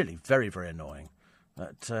annoying. Really, very, very annoying.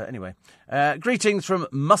 But anyway. Greetings from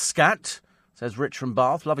Muscat, says Rich from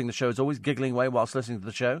Bath. Loving the show as always, giggling away whilst listening to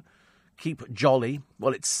the show. Keep jolly.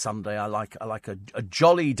 Well, it's Sunday. I like a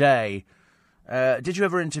jolly day. Did you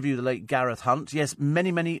ever interview the late Gareth Hunt? Yes,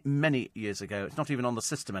 many, many, many years ago. It's not even on the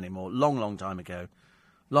system anymore. Long, long time ago.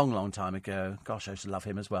 Long, long time ago. Gosh, I used to love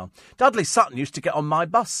him as well. Dudley Sutton used to get on my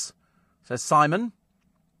bus, says Simon.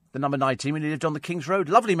 The number 19 when he lived on the King's Road.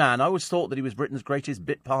 Lovely man. I always thought that he was Britain's greatest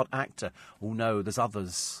bit part actor. Oh, no, there's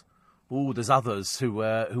others. Oh, there's others who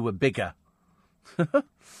were bigger.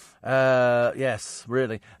 Yes,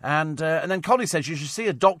 really. And then Connie says you should see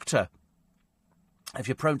a doctor. If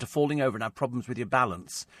you're prone to falling over and have problems with your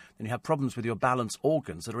balance, then you have problems with your balance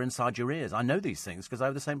organs that are inside your ears. I know these things because I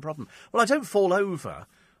have the same problem. Well, I don't fall over.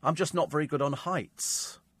 I'm just not very good on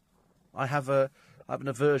heights. I have an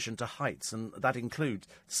aversion to heights, and that includes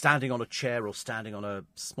standing on a chair or standing on a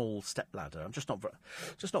small stepladder. I'm just not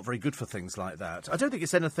very good for things like that. I don't think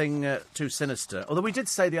it's anything too sinister. Although we did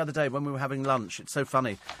say the other day when we were having lunch, it's so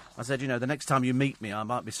funny. I said, the next time you meet me, I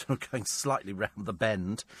might be sort of going slightly round the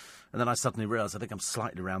bend. And then I suddenly realised I think I'm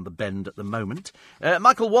slightly round the bend at the moment.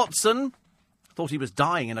 Michael Watson thought he was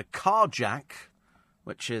dying in a carjack,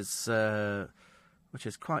 which is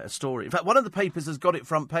quite a story. In fact, one of the papers has got it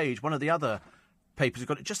front page. One of the other papers have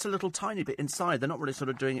got it just a little tiny bit inside. They're not really sort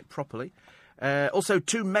of doing it properly. Also,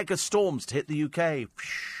 2 mega storms to hit the UK.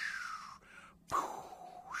 I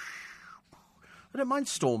don't mind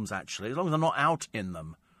storms, actually, as long as I'm not out in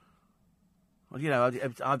them. Well,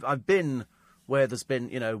 I've been where there's been,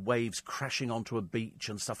 waves crashing onto a beach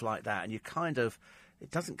and stuff like that, and it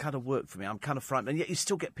doesn't kind of work for me. I'm kind of frightened. And yet you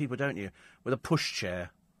still get people, don't you, with a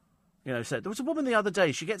pushchair. So there was a woman the other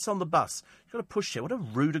day, she gets on the bus, she's got a pushchair. What a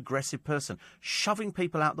rude, aggressive person, shoving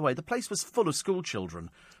people out the way. The place was full of school children,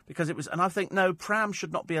 because it was, and I think, no, prams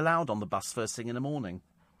should not be allowed on the bus first thing in the morning.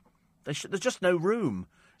 There's just no room.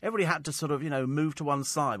 Everybody had to sort of, move to one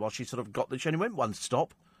side while she sort of she only went one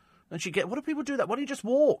stop. And what do people do that? Why don't you just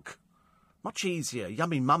walk? Much easier.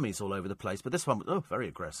 Yummy mummies all over the place. But this one, very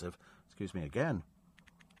aggressive. Excuse me again.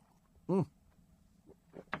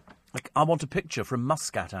 I want a picture from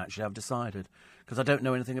Muscat, actually, I've decided. Because I don't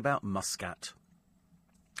know anything about Muscat.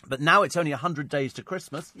 But now it's only 100 days to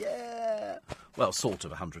Christmas. Yeah! Well, sort of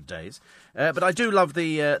 100 days. But I do love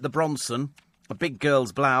the Bronson. A big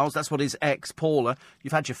girl's blouse. That's what his ex, Paula.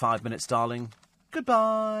 You've had your 5 minutes, darling.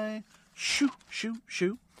 Goodbye. Shoo, shoo,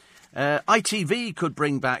 shoo. ITV could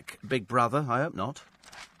bring back Big Brother. I hope not.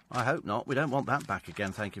 I hope not. We don't want that back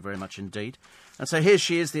again. Thank you very much indeed. And so here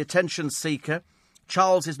she is, the attention seeker.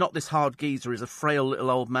 Charles is not this hard geezer. He's a frail little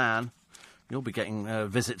old man. You'll be getting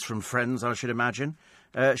visits from friends, I should imagine.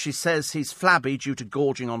 She says he's flabby due to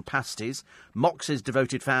gorging on pasties. Mocks his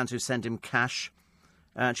devoted fans who send him cash.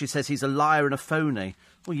 And she says he's a liar and a phony.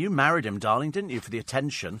 Well, you married him, darling, didn't you, for the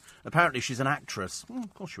attention? Apparently she's an actress.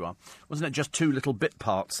 Of course you are. Wasn't it just 2 little bit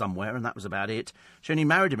parts somewhere, and that was about it? She only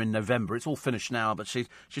married him in November. It's all finished now, but she's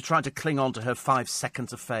trying to cling on to her 5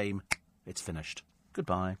 seconds of fame. It's finished.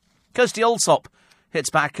 Goodbye. Kirsty Allsop hits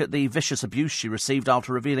back at the vicious abuse she received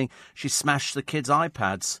after revealing she smashed the kids'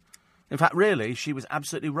 iPads. In fact, really, she was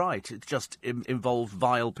absolutely right. It just involved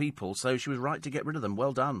vile people, so she was right to get rid of them.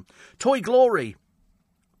 Well done. Toy Glory.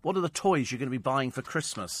 What are the toys you're going to be buying for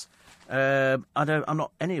Christmas? I'm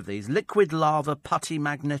not any of these. Liquid Lava Putty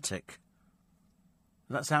Magnetic.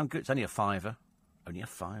 Does that sound good? It's only a £5. Only a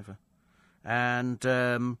 £5.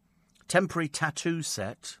 And temporary tattoo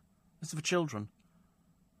set. This is for children.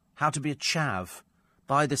 How to be a chav.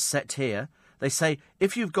 Buy this set here. They say,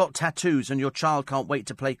 if you've got tattoos and your child can't wait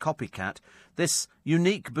to play copycat, this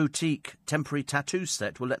unique boutique temporary tattoo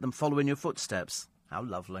set will let them follow in your footsteps. How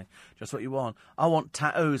lovely. Just what you want. I want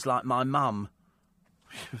tattoos like my mum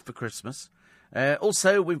for Christmas.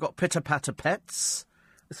 Also, we've got Pitter Patter Pets.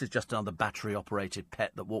 This is just another battery-operated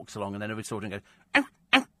pet that walks along and then every sort of goes, ow,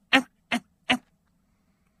 ow, ow, ow, ow.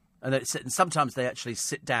 And sometimes they actually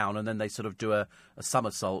sit down and then they sort of do a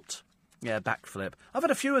somersault Yeah, backflip. I've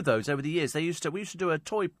had a few of those over the years. We used to do a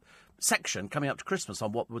toy section coming up to Christmas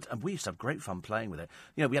on and we used to have great fun playing with it.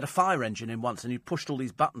 You know, we had a fire engine in once, and you pushed all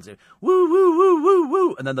these buttons in, woo, woo, woo, woo,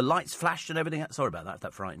 woo, and then the lights flashed and everything. Sorry about that, if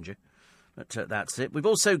that frightened you. But that's it. We've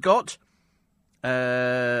also got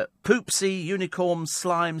Poopsie Unicorn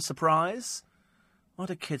Slime Surprise. Why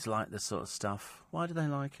do kids like this sort of stuff? Why do they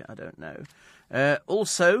like it? I don't know.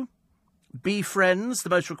 Also, Bee Friends, the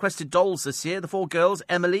most requested dolls this year. The 4 girls,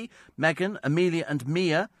 Emily, Megan, Amelia and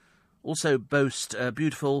Mia, also boast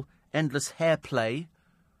beautiful endless hair play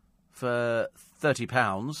for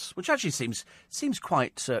 £30, which actually seems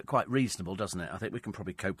quite reasonable, doesn't it? I think we can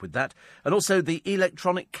probably cope with that. And also the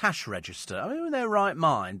electronic cash register. I mean, who in their right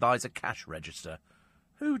mind buys a cash register?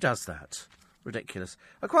 Who does that? Ridiculous.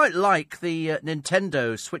 I quite like the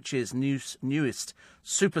Nintendo Switch's newest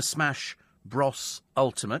Super Smash Bros.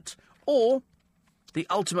 Ultimate, or the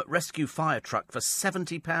Ultimate Rescue Fire Truck for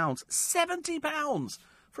 £70. £70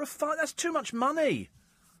 for a fire? That's too much money.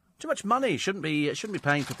 Too much money. Shouldn't be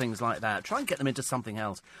paying for things like that. Try and get them into something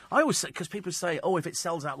else. I always say, because people say, oh, if it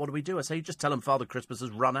sells out, what do we do? I say, you just tell them Father Christmas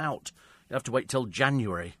has run out. You have to wait till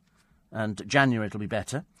January. And January it'll be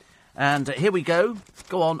better. And here we go.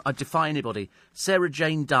 Go on, I defy anybody. Sarah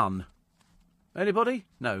Jane Dunn. Anybody?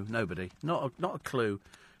 No, nobody. Not a clue.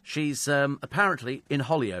 She's apparently in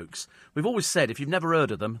Hollyoaks. We've always said if you've never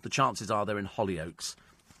heard of them, the chances are they're in Hollyoaks.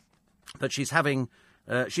 But she's going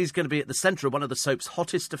to be at the centre of one of the soap's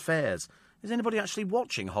hottest affairs. Is anybody actually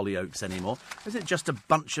watching Hollyoaks anymore? Is it just a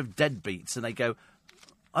bunch of deadbeats and they go,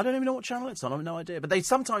 I don't even know what channel it's on, I have no idea. But they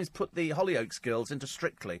sometimes put the Hollyoaks girls into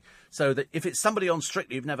Strictly, so that if it's somebody on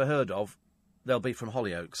Strictly you've never heard of, they'll be from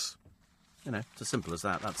Hollyoaks. You know, it's as simple as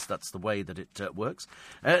that. That's the way that it works.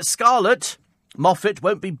 Scarlett Moffat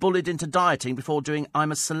won't be bullied into dieting before doing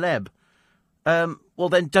I'm a Celeb. Well,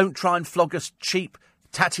 then don't try and flog us cheap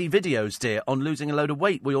tatty videos, dear, on losing a load of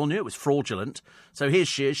weight. We all knew it was fraudulent. So here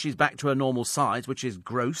she is. She's back to her normal size, which is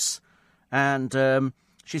gross. And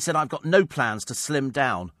she said, I've got no plans to slim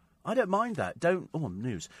down. I don't mind that. Don't bother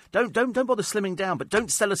slimming down, but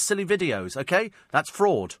don't sell us silly videos, OK? That's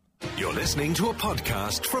fraud. You're listening to a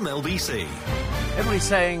podcast from LBC. Everybody's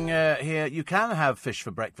saying here, you can have fish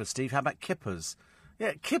for breakfast, Steve. How about kippers?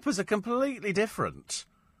 Yeah, kippers are completely different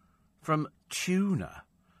from tuna.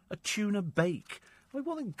 A tuna bake. I mean,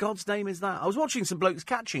 what in God's name is that? I was watching some blokes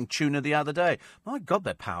catching tuna the other day. My God,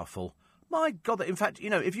 they're powerful. My God, in fact, you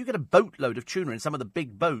know, if you get a boatload of tuna in some of the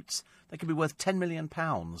big boats, they could be worth £10 million.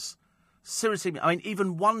 Seriously, I mean,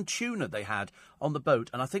 even one tuna they had on the boat,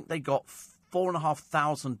 and I think they got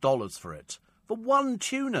 $4,500 for it. For one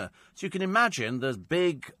tuna. So you can imagine there's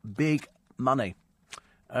big, big money.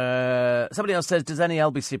 Somebody else says, does any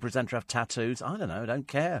LBC presenter have tattoos? I don't know, I don't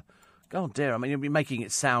care. God dear, I mean, you'll be making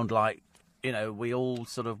it sound like, you know, we all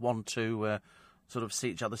sort of want to sort of see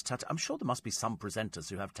each other's tattoos. I'm sure there must be some presenters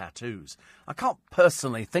who have tattoos. I can't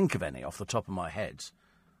personally think of any off the top of my head,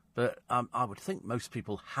 but I would think most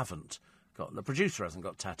people haven't got. The producer hasn't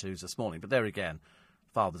got tattoos this morning, but there again,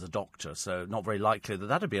 Father's a doctor, so not very likely that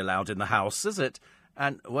that'd be allowed in the house, is it?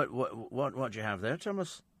 And what do you have there,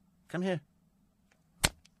 Thomas? Come here.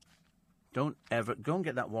 Don't ever go and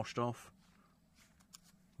get that washed off.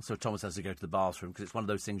 So Thomas has to go to the bathroom because it's one of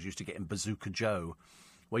those things you used to get in Bazooka Joe,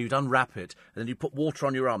 where you'd unwrap it, and then you put water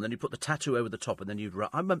on your arm, then you put the tattoo over the top, and then you'd wrap.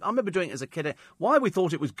 I remember doing it as a kid. Why we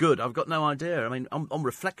thought it was good, I've got no idea. I mean, on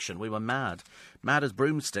reflection, we were mad. Mad as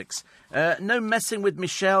broomsticks. No messing with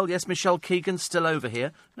Michelle. Yes, Michelle Keegan's still over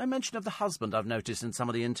here. No mention of the husband, I've noticed in some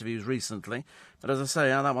of the interviews recently. But as I say,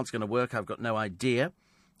 how that one's going to work, I've got no idea.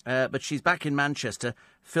 But she's back in Manchester,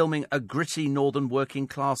 filming a gritty northern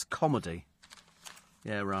working-class comedy.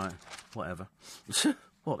 Yeah, right. Whatever.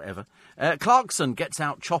 Whatever. Clarkson gets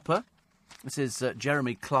out chopper. This is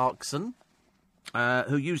Jeremy Clarkson,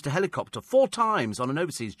 who used a helicopter 4 times on an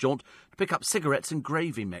overseas jaunt to pick up cigarettes and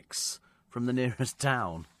gravy mix from the nearest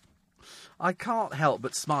town. I can't help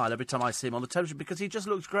but smile every time I see him on the television because he just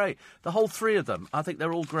looks great. The whole 3 of them, I think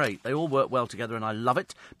they're all great. They all work well together and I love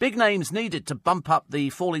it. Big names needed to bump up the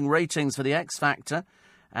falling ratings for the X Factor.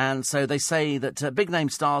 And so they say that big-name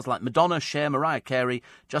stars like Madonna, Cher, Mariah Carey,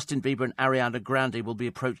 Justin Bieber and Ariana Grande will be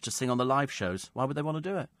approached to sing on the live shows. Why would they want to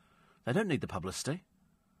do it? They don't need the publicity.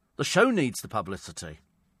 The show needs the publicity.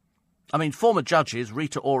 I mean, former judges,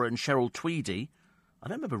 Rita Ora and Cheryl Tweedy. I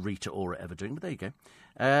don't remember Rita Ora ever doing, but there you go.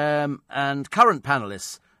 And current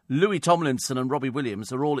panellists, Louis Tomlinson and Robbie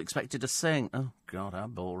Williams, are all expected to sing. Oh, God, how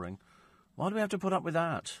boring. Why do we have to put up with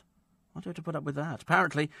that? Why do we have to put up with that?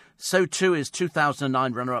 Apparently, so too is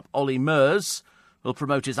 2009 runner-up Ollie Murs, who'll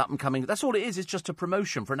promote his up-and-coming... That's all it is, it's just a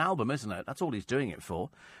promotion for an album, isn't it? That's all he's doing it for.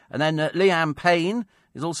 And then Liam Payne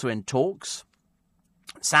is also in talks.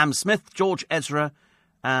 Sam Smith, George Ezra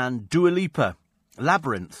and Dua Lipa.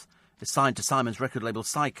 Labyrinth is signed to Simon's record label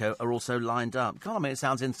Psycho are also lined up. God, I mean, it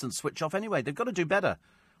sounds instant switch off anyway. They've got to do better.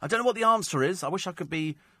 I don't know what the answer is. I wish I could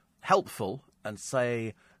be helpful and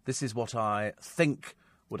say this is what I think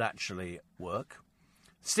would actually work.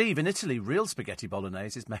 Steve, in Italy, real spaghetti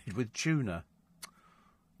bolognese is made with tuna.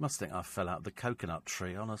 Must think I fell out of the coconut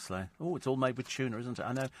tree, honestly. Oh, it's all made with tuna, isn't it?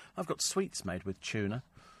 I know. I've got sweets made with tuna.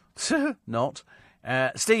 Not.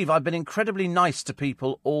 Steve, I've been incredibly nice to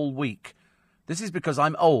people all week. This is because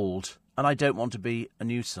I'm old and I don't want to be a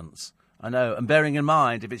nuisance. I know. And bearing in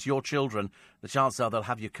mind, if it's your children, the chances are they'll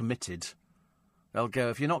have you committed. They'll go,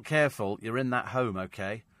 if you're not careful, you're in that home,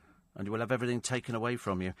 OK? And you will have everything taken away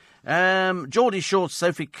from you. Geordie Shore's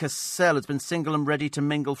Sophie Cassell has been single and ready to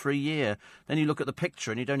mingle for a year. Then you look at the picture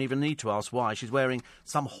and you don't even need to ask why. She's wearing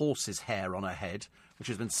some horse's hair on her head, which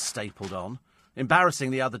has been stapled on.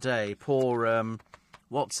 Embarrassing the other day. Poor,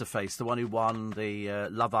 what's-her-face, the one who won the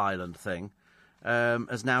Love Island thing,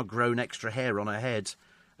 has now grown extra hair on her head,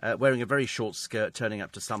 wearing a very short skirt, turning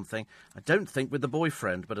up to something. I don't think with the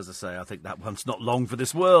boyfriend, but as I say, I think that one's not long for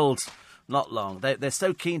this world. Not long. They're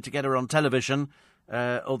so keen to get her on television,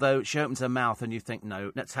 although she opens her mouth and you think,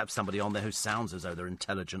 no, let's have somebody on there who sounds as though they're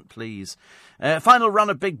intelligent, please. Final run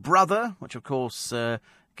of Big Brother, which of course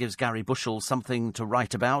gives Gary Bushell something to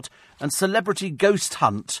write about. And Celebrity Ghost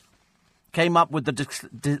Hunt came up with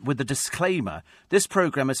the disclaimer. This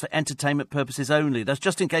programme is for entertainment purposes only. That's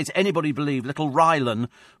just in case anybody believed little Rylan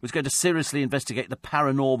was going to seriously investigate the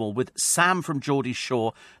paranormal with Sam from Geordie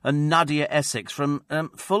Shore and Nadia Essex from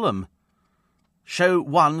Fulham. Show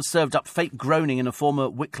 1 served up fake groaning in a former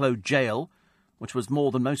Wicklow jail, which was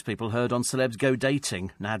more than most people heard on Celebs Go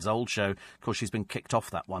Dating, Nad's old show. Of course, she's been kicked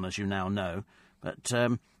off that one, as you now know. But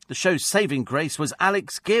the show's saving grace was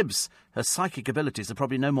Alex Gibbs. Her psychic abilities are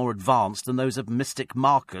probably no more advanced than those of Mystic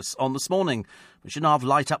Marcus on This Morning. We should now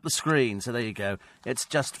light up the screen, so there you go. It's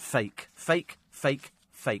just fake. Fake, fake,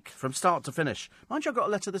 fake, from start to finish. Mind you, I got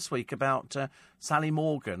a letter this week about Sally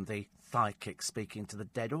Morgan, the psychic speaking to the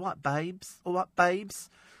dead. All right, babes? All right, babes?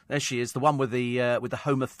 There she is, the one with the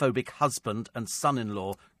homophobic husband and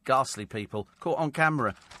son-in-law. Ghastly people. Caught on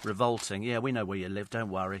camera. Revolting. Yeah, we know where you live, don't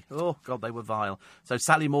worry. Oh, God, they were vile. So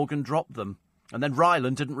Sally Morgan dropped them. And then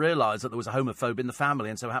Ryland didn't realise that there was a homophobe in the family,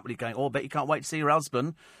 and so happily going, oh, I bet you can't wait to see your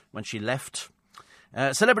husband, when she left.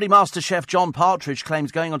 Celebrity Master Chef John Partridge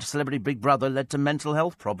claims going on to Celebrity Big Brother led to mental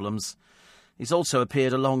health problems. He's also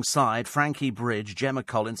appeared alongside Frankie Bridge, Gemma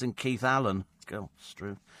Collins and Keith Allen. Oh, it's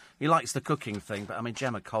true. He likes the cooking thing, but, I mean,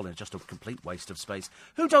 Gemma Collins, just a complete waste of space.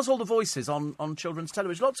 Who does all the voices on children's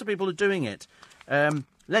television? Lots of people are doing it.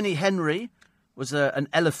 Lenny Henry was an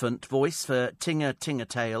elephant voice for Tinga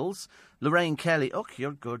Tales. Lorraine Kelly, oh,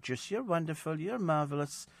 you're gorgeous, you're wonderful, you're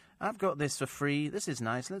marvellous. I've got this for free. This is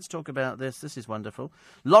nice. Let's talk about this. This is wonderful.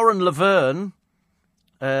 Lauren Laverne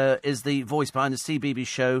is the voice behind the CBeebies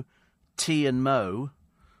show T and Mo.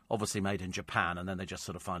 Obviously made in Japan, and then they just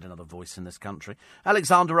sort of find another voice in this country.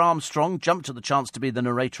 Alexander Armstrong jumped at the chance to be the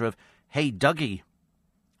narrator of Hey Dougie,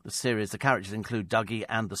 the series. The characters include Dougie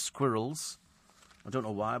and the Squirrels. I don't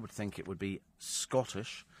know why. I would think it would be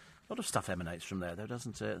Scottish. A lot of stuff emanates from there, though,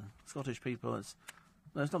 doesn't it? Scottish people, it's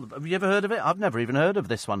not. Have you ever heard of it? I've never even heard of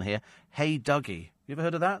this one here. Hey Dougie. You ever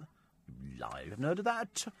heard of that? Lie. You haven't heard of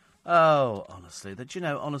that? Oh, honestly.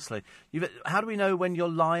 Honestly. How do we know when you're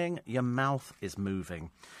lying? Your mouth is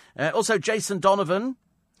moving. Also, Jason Donovan.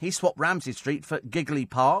 He swapped Ramsey Street for Giggly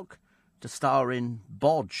Park to star in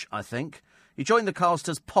Bodge, I think. He joined the cast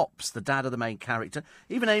as Pops, the dad of the main character.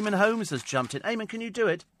 Even Eamon Holmes has jumped in. Eamon, can you do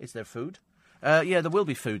it? Is there food? Yeah, there will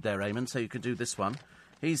be food there, Eamon, so you can do this one.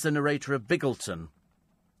 He's the narrator of Biggleton.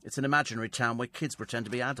 It's an imaginary town where kids pretend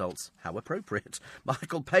to be adults. How appropriate.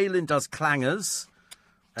 Michael Palin does Clangers.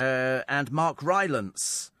 And Mark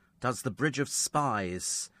Rylance does The Bridge of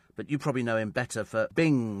Spies. But you probably know him better for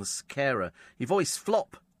Bing's carer. He voiced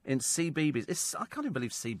Flop in CBeebies. I can't even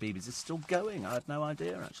believe CBeebies is still going. I had no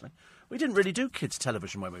idea, actually. We didn't really do kids'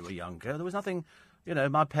 television when we were younger. There was nothing,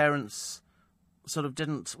 my parents sort of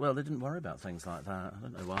didn't worry about things like that. I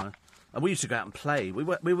don't know why. And we used to go out and play. We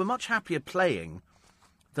were much happier playing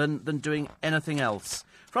than doing anything else.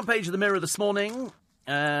 Front page of the Mirror this morning.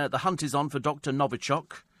 The hunt is on for Dr.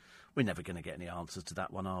 Novichok. We're never going to get any answers to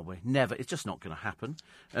that one, are we? Never. It's just not going to happen.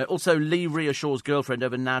 Also, Lee reassures girlfriend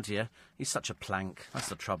over Nadia. He's such a plank. That's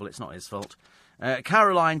the trouble. It's not his fault.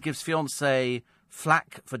 Caroline gives fiancé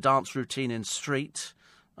flack for dance routine in street.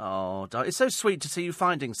 Oh, it's so sweet to see you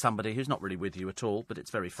finding somebody who's not really with you at all, but it's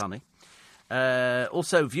very funny.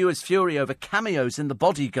 Also, viewers' fury over cameos in The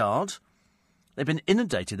Bodyguard. They've been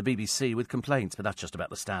inundated, the BBC, with complaints, but that's just about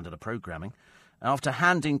the standard of programming, after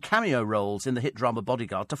handing cameo roles in the hit drama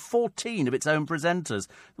Bodyguard to 14 of its own presenters.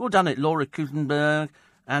 They've all done it. Laura Kutenberg,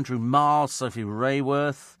 Andrew Marr, Sophie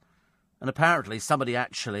Rayworth. And apparently somebody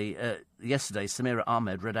actually, yesterday, Samira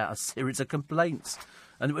Ahmed, read out a series of complaints.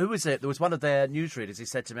 And who was it? There was one of their newsreaders. He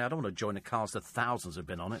said to me, I don't want to join a cast of thousands who've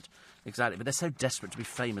been on it. Exactly. But they're so desperate to be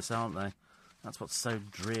famous, aren't they? That's what's so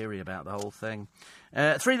dreary about the whole thing.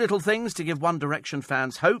 3 little things to give One Direction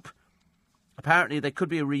fans hope. Apparently there could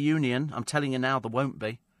be a reunion. I'm telling you now, there won't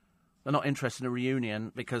be. They're not interested in a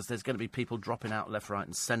reunion because there's going to be people dropping out left, right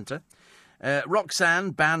and centre.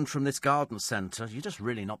 Roxanne banned from this garden centre. You're just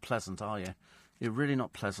really not pleasant, are you? You're really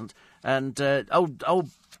not pleasant. And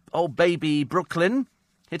old baby Brooklyn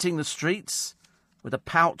hitting the streets with a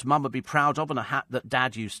pout Mum would be proud of and a hat that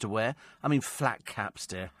Dad used to wear. I mean, flat caps,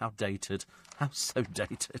 dear. How dated. How so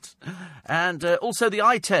dated. And also the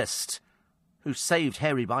eye test, who saved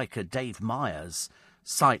hairy biker Dave Myers'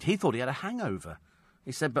 sight. He thought he had a hangover.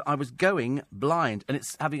 He said, but I was going blind, and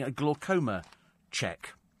it's having a glaucoma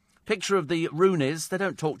check. Picture of the Roonies. They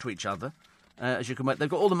don't talk to each other, as you can. They've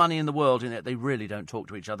got all the money in the world, in it. They really don't talk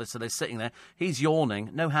to each other, so they're sitting there. He's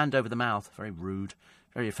yawning, no hand over the mouth. Very rude,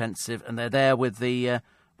 very offensive, and they're there with the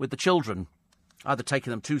children, either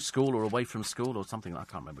taking them to school or away from school or something. I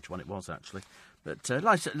can't remember which one it was, actually. But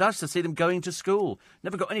nice to see them going to school.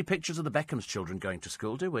 Never got any pictures of the Beckham's children going to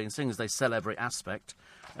school, do we? And seeing as they sell every aspect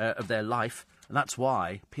of their life, and that's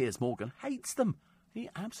why Piers Morgan hates them. He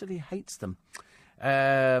absolutely hates them.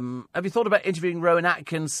 Have you thought about interviewing Rowan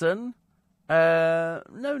Atkinson? No,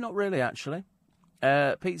 not really, actually.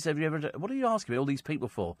 Pete said, what are you asking me all these people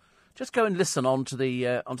for? Just go and listen onto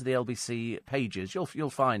the LBC pages. You'll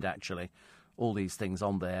find, actually, all these things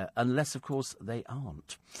on there, unless, of course, they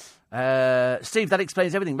aren't. Steve, that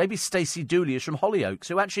explains everything. Maybe Stacey Dooley is from Hollyoaks,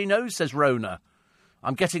 who actually knows, says Rona.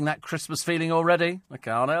 I'm getting that Christmas feeling already. I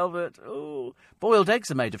can't help it. Ooh. Boiled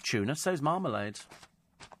eggs are made of tuna, so's marmalade.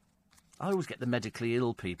 I always get the medically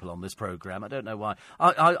ill people on this programme. I don't know why.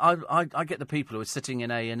 I get the people who are sitting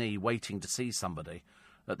in A&E waiting to see somebody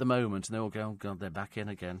at the moment, and they all go, oh, God, they're back in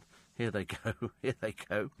again. Here they go. Here they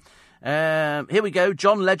go. Here we go.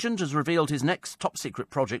 John Legend has revealed his next top-secret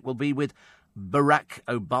project will be with Barack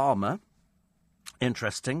Obama.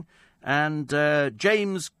 Interesting. And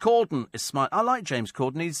James Corden is smiling. I like James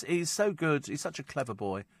Corden. He's so good. He's such a clever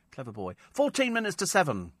boy. Clever boy. 14 minutes to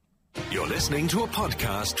 7. You're listening to a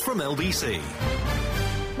podcast from LBC.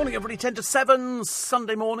 Morning, everybody. 10 to 7,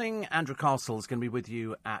 Sunday morning. Andrew Castle is going to be with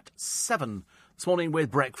you at 7 this morning with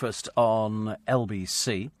breakfast on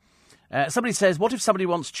LBC. Somebody says, what if somebody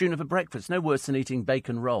wants tuna for breakfast? No worse than eating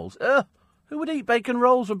bacon rolls. Who would eat bacon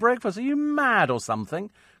rolls for breakfast? Are you mad or something?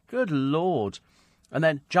 Good Lord. And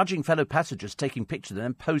then judging fellow passengers, taking pictures and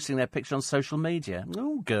then posting their picture on social media.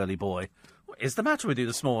 Oh, girly boy. What is the matter with you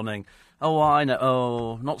this morning? Oh, I know.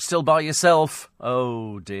 Oh, not still by yourself.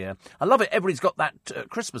 Oh, dear. I love it. Everybody's got that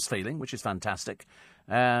Christmas feeling, which is fantastic.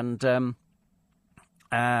 And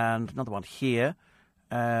another one here.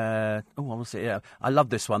 I want to see. Yeah, I love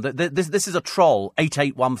this one. This is a troll.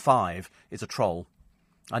 8815 is a troll.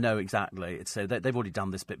 I know exactly. It's they've already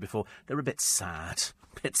done this bit before. They're a bit sad.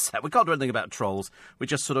 We can't do anything about trolls. We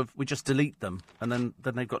just delete them, and then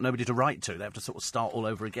they've got nobody to write to. They have to sort of start all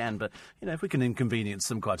over again. But if we can inconvenience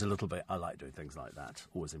them quite a little bit, I like doing things like that.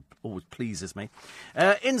 Always pleases me.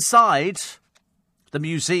 Inside the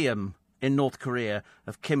museum in North Korea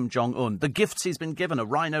of Kim Jong-un, the gifts he's been given: a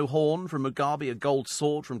rhino horn from Mugabe, a gold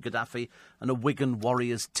sword from Gaddafi, and a Wigan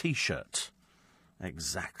Warriors T-shirt.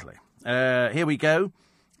 Exactly. Here we go.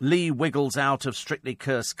 Lee wiggles out of strictly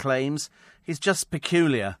cursed claims. He's just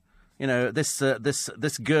peculiar. This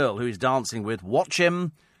girl who he's dancing with, watch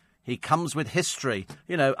him. He comes with history.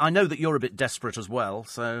 I know that you're a bit desperate as well,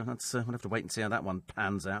 so we'll have to wait and see how that one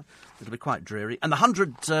pans out. It'll be quite dreary. And the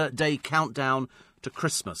 100-day countdown to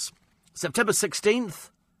Christmas. September 16th,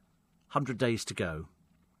 100 days to go.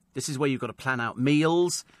 This is where you've got to plan out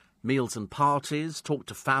meals and parties, talk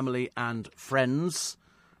to family and friends,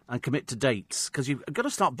 and commit to dates, because you've got to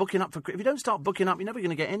start booking up. If you don't start booking up, you're never going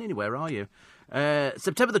to get in anywhere, are you?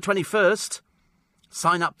 September the 21st,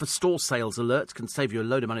 sign up for store sales alerts. Can save you a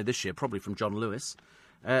load of money this year, probably from John Lewis.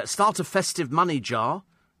 Start a festive money jar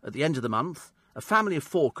at the end of the month. A family of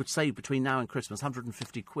 4 could save between now and Christmas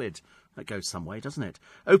 150 quid. That goes some way, doesn't it?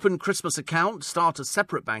 Open Christmas account, start a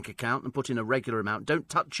separate bank account and put in a regular amount. Don't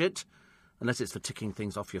touch it, unless it's for ticking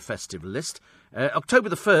things off your festive list. October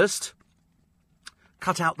the 1st...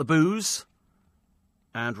 cut out the booze.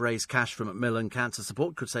 and raise cash for Macmillan Cancer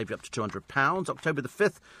Support. Could save you up to £200. October the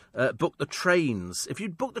 5th, book the trains. If you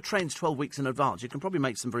book the trains 12 weeks in advance, you can probably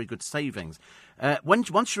make some very good savings.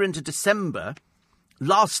 Once you're into December,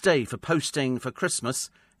 last day for posting for Christmas,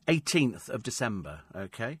 18th of December,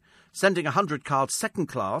 OK? Sending 100 cards second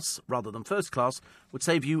class rather than first class would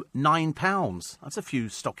save you £9. That's a few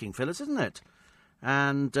stocking fillers, isn't it?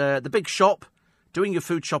 And the big shop, doing your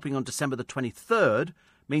food shopping on December the 23rd,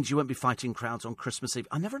 means you won't be fighting crowds on Christmas Eve.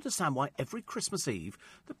 I never understand why every Christmas Eve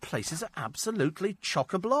the places are absolutely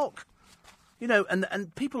chock-a-block. You know,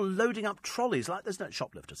 and people loading up trolleys like there's no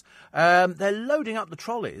shoplifters. They're loading up the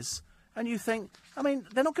trolleys, and you think, I mean,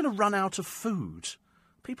 they're not going to run out of food.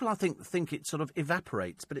 People, I think it sort of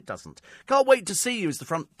evaporates, but it doesn't. Can't wait to see you is the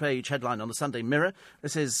front page headline on the Sunday Mirror.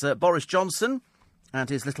 This is Boris Johnson and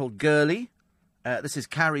his little girlie. This is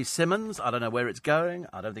Carrie Simmons. I don't know where it's going.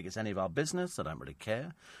 I don't think it's any of our business. I don't really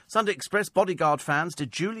care. Sunday Express, Bodyguard fans.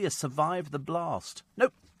 Did Julia survive the blast?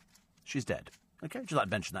 Nope. She's dead. OK, just like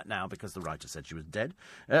to mention that now because the writer said she was dead.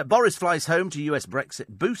 Boris flies home to US Brexit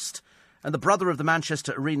boost. And the brother of the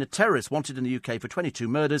Manchester Arena terrorist wanted in the UK for 22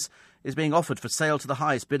 murders is being offered for sale to the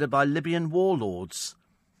highest bidder by Libyan warlords.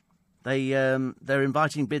 They're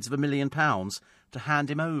inviting bids of £1 million to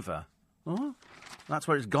hand him over. Oh, that's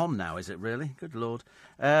where it's gone now, is it really? Good Lord.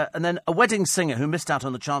 And then a wedding singer who missed out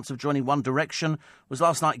on the chance of joining One Direction was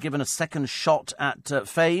last night given a second shot at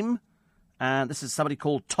fame. And this is somebody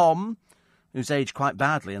called Tom, who's aged quite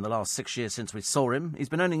badly in the last 6 years since we saw him. He's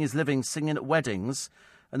been earning his living singing at weddings.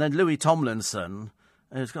 And then Louis Tomlinson,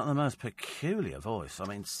 who's got the most peculiar voice. I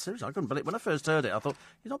mean, seriously, I couldn't believe it. When I first heard it, I thought,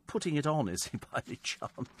 he's not putting it on, is he, by any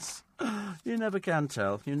chance? You never can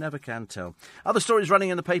tell. You never can tell. Other stories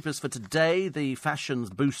running in the papers for today. The fashions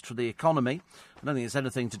boost for the economy. I don't think it's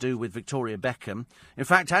anything to do with Victoria Beckham. In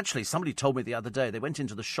fact, actually, somebody told me the other day, they went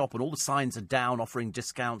into the shop and all the signs are down offering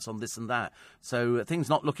discounts on this and that. So things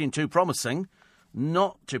not looking too promising.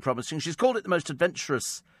 Not too promising. She's called it the most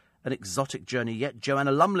adventurous an exotic journey yet.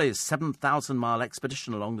 Joanna Lumley's 7,000-mile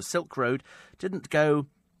expedition along the Silk Road didn't go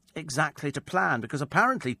exactly to plan because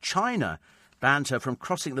apparently China banned her from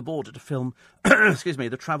crossing the border to film, excuse me,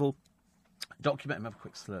 the travel documentary. Have a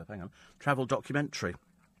quick slurp, hang on. Travel documentary.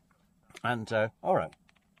 And, all right.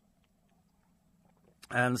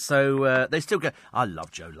 And so they still go. I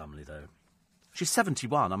love Jo Lumley, though. She's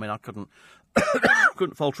 71. I mean, I couldn't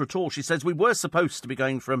falter at all. She says, we were supposed to be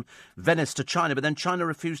going from Venice to China, but then China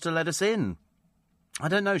refused to let us in. I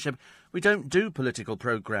don't know, Sheb. We don't do political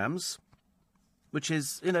programmes, which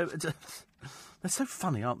is, you know, they're so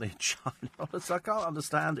funny, aren't they, in China? Honestly, I can't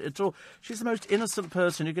understand it at all. She's the most innocent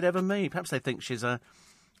person you could ever meet. Perhaps they think she's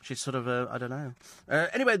sort of I don't know.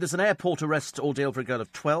 Anyway, there's an airport arrest ordeal for a girl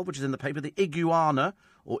of 12, which is in the paper. The iguana,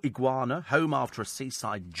 home after a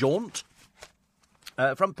seaside jaunt.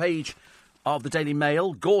 Front page of the Daily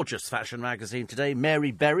Mail, gorgeous fashion magazine today. Mary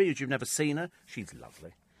Berry, as you've never seen her. She's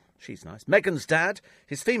lovely. She's nice. Meghan's dad,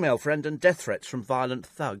 his female friend, and death threats from violent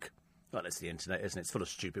thug. Well, it's the internet, isn't it? It's full of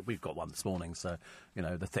stupid. We've got one this morning, so, you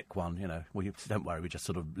know, the thick one, you know. Don't worry, we just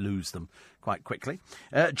sort of lose them quite quickly.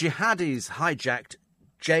 Jihadis hijacked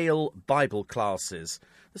jail Bible classes.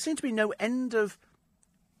 There seem to be no end of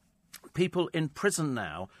people in prison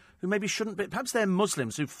now who maybe shouldn't be. Perhaps they're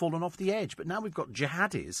Muslims who've fallen off the edge, but now we've got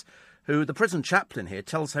jihadis who, the prison chaplain here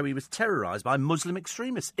tells how he was terrorised by Muslim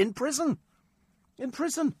extremists in prison. In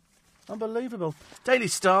prison. Unbelievable. Daily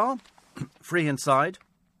Star, free inside.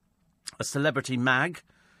 A celebrity mag,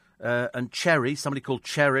 and Cherry, somebody called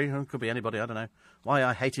Cherry, could be anybody, I don't know. Why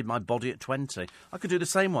I hated my body at 20. I could do the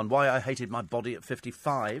same one. Why I hated my body at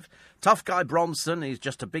 55. Tough guy Bronson, he's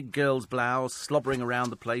just a big girl's blouse, slobbering around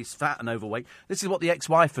the place, fat and overweight. This is what the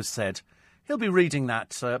ex-wife has said. He'll be reading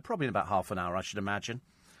that probably in about half an hour, I should imagine.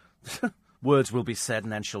 Words will be said,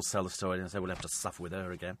 and then she'll sell the story, and so we'll have to suffer with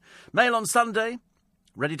her again. Mail on Sunday,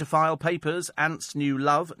 ready to file papers. Ant's new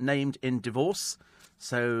love, named in divorce.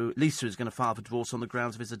 So Lisa is going to file for divorce on the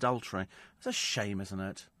grounds of his adultery. It's a shame, isn't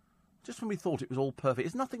it? Just when we thought it was all perfect.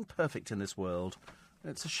 There's nothing perfect in this world.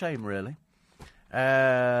 It's a shame, really.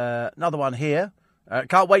 Another one here.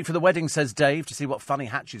 Can't wait for the wedding, says Dave, to see what funny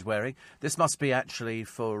hat she's wearing. This must be actually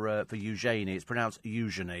for Eugenie. It's pronounced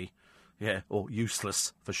Eugenie. Yeah, or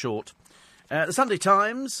useless for short. The Sunday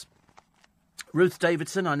Times. Ruth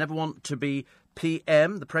Davidson, I never want to be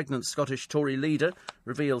PM. The pregnant Scottish Tory leader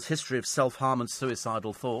reveals history of self-harm and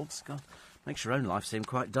suicidal thoughts. God, makes your own life seem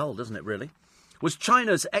quite dull, doesn't it, really? Was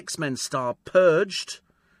China's X-Men star purged?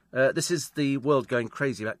 This is the world going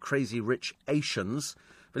crazy about crazy rich Asians.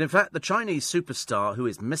 But in fact, the Chinese superstar who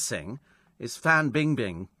is missing is Fan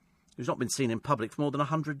Bingbing, who's not been seen in public for more than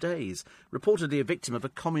 100 days, reportedly a victim of a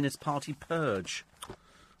Communist Party purge.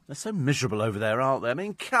 They're so miserable over there, aren't they? I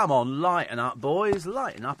mean, come on, lighten up, boys.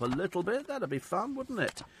 Lighten up a little bit. That'd be fun, wouldn't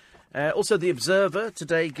it? Also, The Observer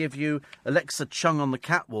today give you Alexa Chung on the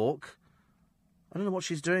catwalk. I don't know what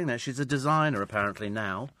she's doing there. She's a designer, apparently,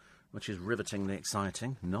 now, which is rivetingly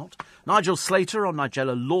exciting. Not. Nigel Slater on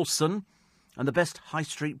Nigella Lawson and the best high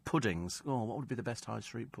street puddings. Oh, what would be the best high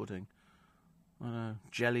street pudding?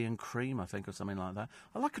 Jelly and cream, I think, or something like that.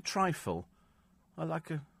 I like a trifle. I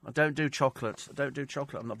don't do chocolate.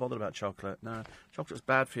 I'm not bothered about chocolate. No, chocolate's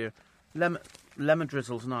bad for you. Lemon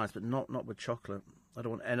drizzle's nice, but not with chocolate. I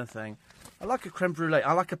don't want anything. I like a creme brulee.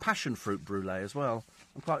 I like a passion fruit brulee as well.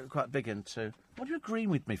 I'm quite big into. What are you agreeing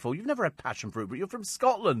with me for? You've never had passion fruit, but you're from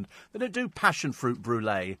Scotland. They don't do passion fruit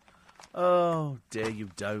brulee. Oh dear, you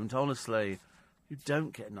don't. Honestly, you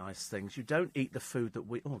don't get nice things. You don't eat the food that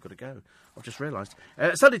we. Oh, I've got to go. I've just realised.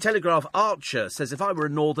 Sunday Telegraph Archer says if I were a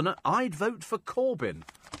northerner, I'd vote for Corbyn.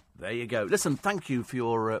 There you go. Listen, thank you for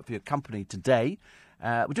your company today.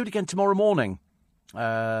 We'll do it again tomorrow morning,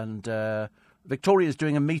 and. Victoria's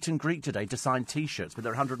doing a meet and greet today to sign T-shirts, but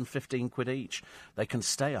they're 115 quid each. They can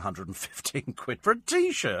stay 115 quid for a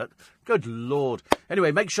T-shirt. Good Lord.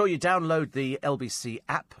 Anyway, make sure you download the LBC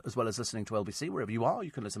app, as well as listening to LBC wherever you are.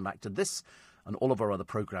 You can listen back to this and all of our other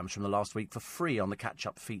programmes from the last week for free on the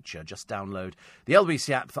catch-up feature. Just download the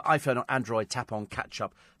LBC app for iPhone or Android, tap on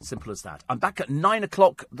catch-up, simple as that. I'm back at 9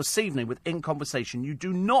 o'clock this evening with In Conversation. You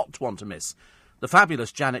do not want to miss the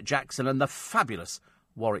fabulous Janet Jackson and the fabulous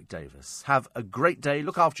Warwick Davis. Have a great day,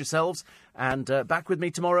 look after yourselves, and back with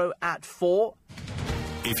me tomorrow at 4.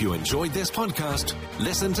 If you enjoyed this podcast,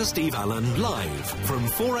 listen to Steve Allen live from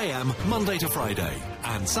 4 a.m. Monday to Friday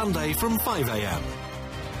and Sunday from 5 a.m.